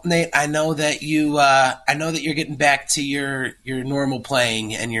 Well, Nate, I know that you're getting back to your normal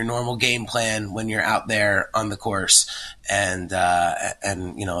playing and your normal game plan when you're out there on the course, and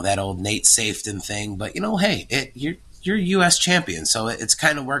that old Nate Safton thing. But hey, you're U.S. champion, so it's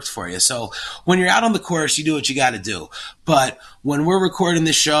kind of worked for you. So when you're out on the course, you do what you got to do. But when we're recording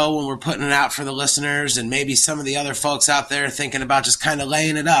the show, when we're putting it out for the listeners and maybe some of the other folks out there thinking about just kind of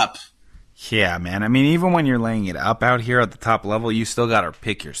laying it up. Yeah, man. I mean, even when you're laying it up out here at the top level, you still got to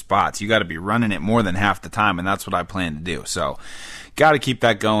pick your spots. You got to be running it more than half the time, and that's what I plan to do. So got to keep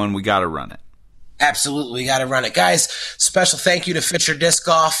that going. We got to run it. Absolutely, we got to run it. Guys, special thank you to Fisher Disc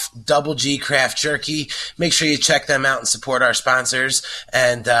Golf, Double G Craft Jerky. Make sure you check them out and support our sponsors.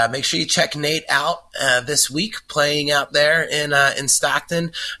 And make sure you check Nate out this week playing out there in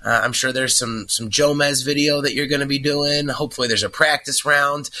Stockton. I'm sure there's some Jomez video that you're going to be doing. Hopefully there's a practice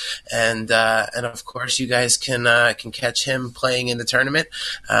round. And of course, you guys can catch him playing in the tournament.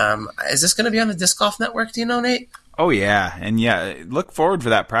 Is this going to be on the Disc Golf Network? Do you know, Nate? Oh, yeah. And, look forward for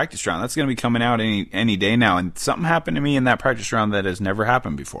that practice round. That's going to be coming out any day now. And something happened to me in that practice round that has never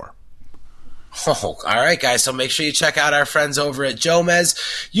happened before. Oh, all right, guys. So make sure you check out our friends over at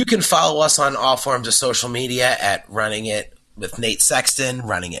Jomez. You can follow us on all forms of social media at Running It with Nate Sexton,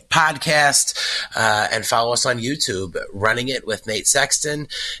 Running It Podcast, and follow us on YouTube, Running It with Nate Sexton.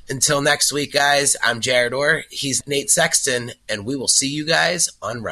 Until next week, guys, I'm Jared Orr. He's Nate Sexton, and we will see you guys on Running.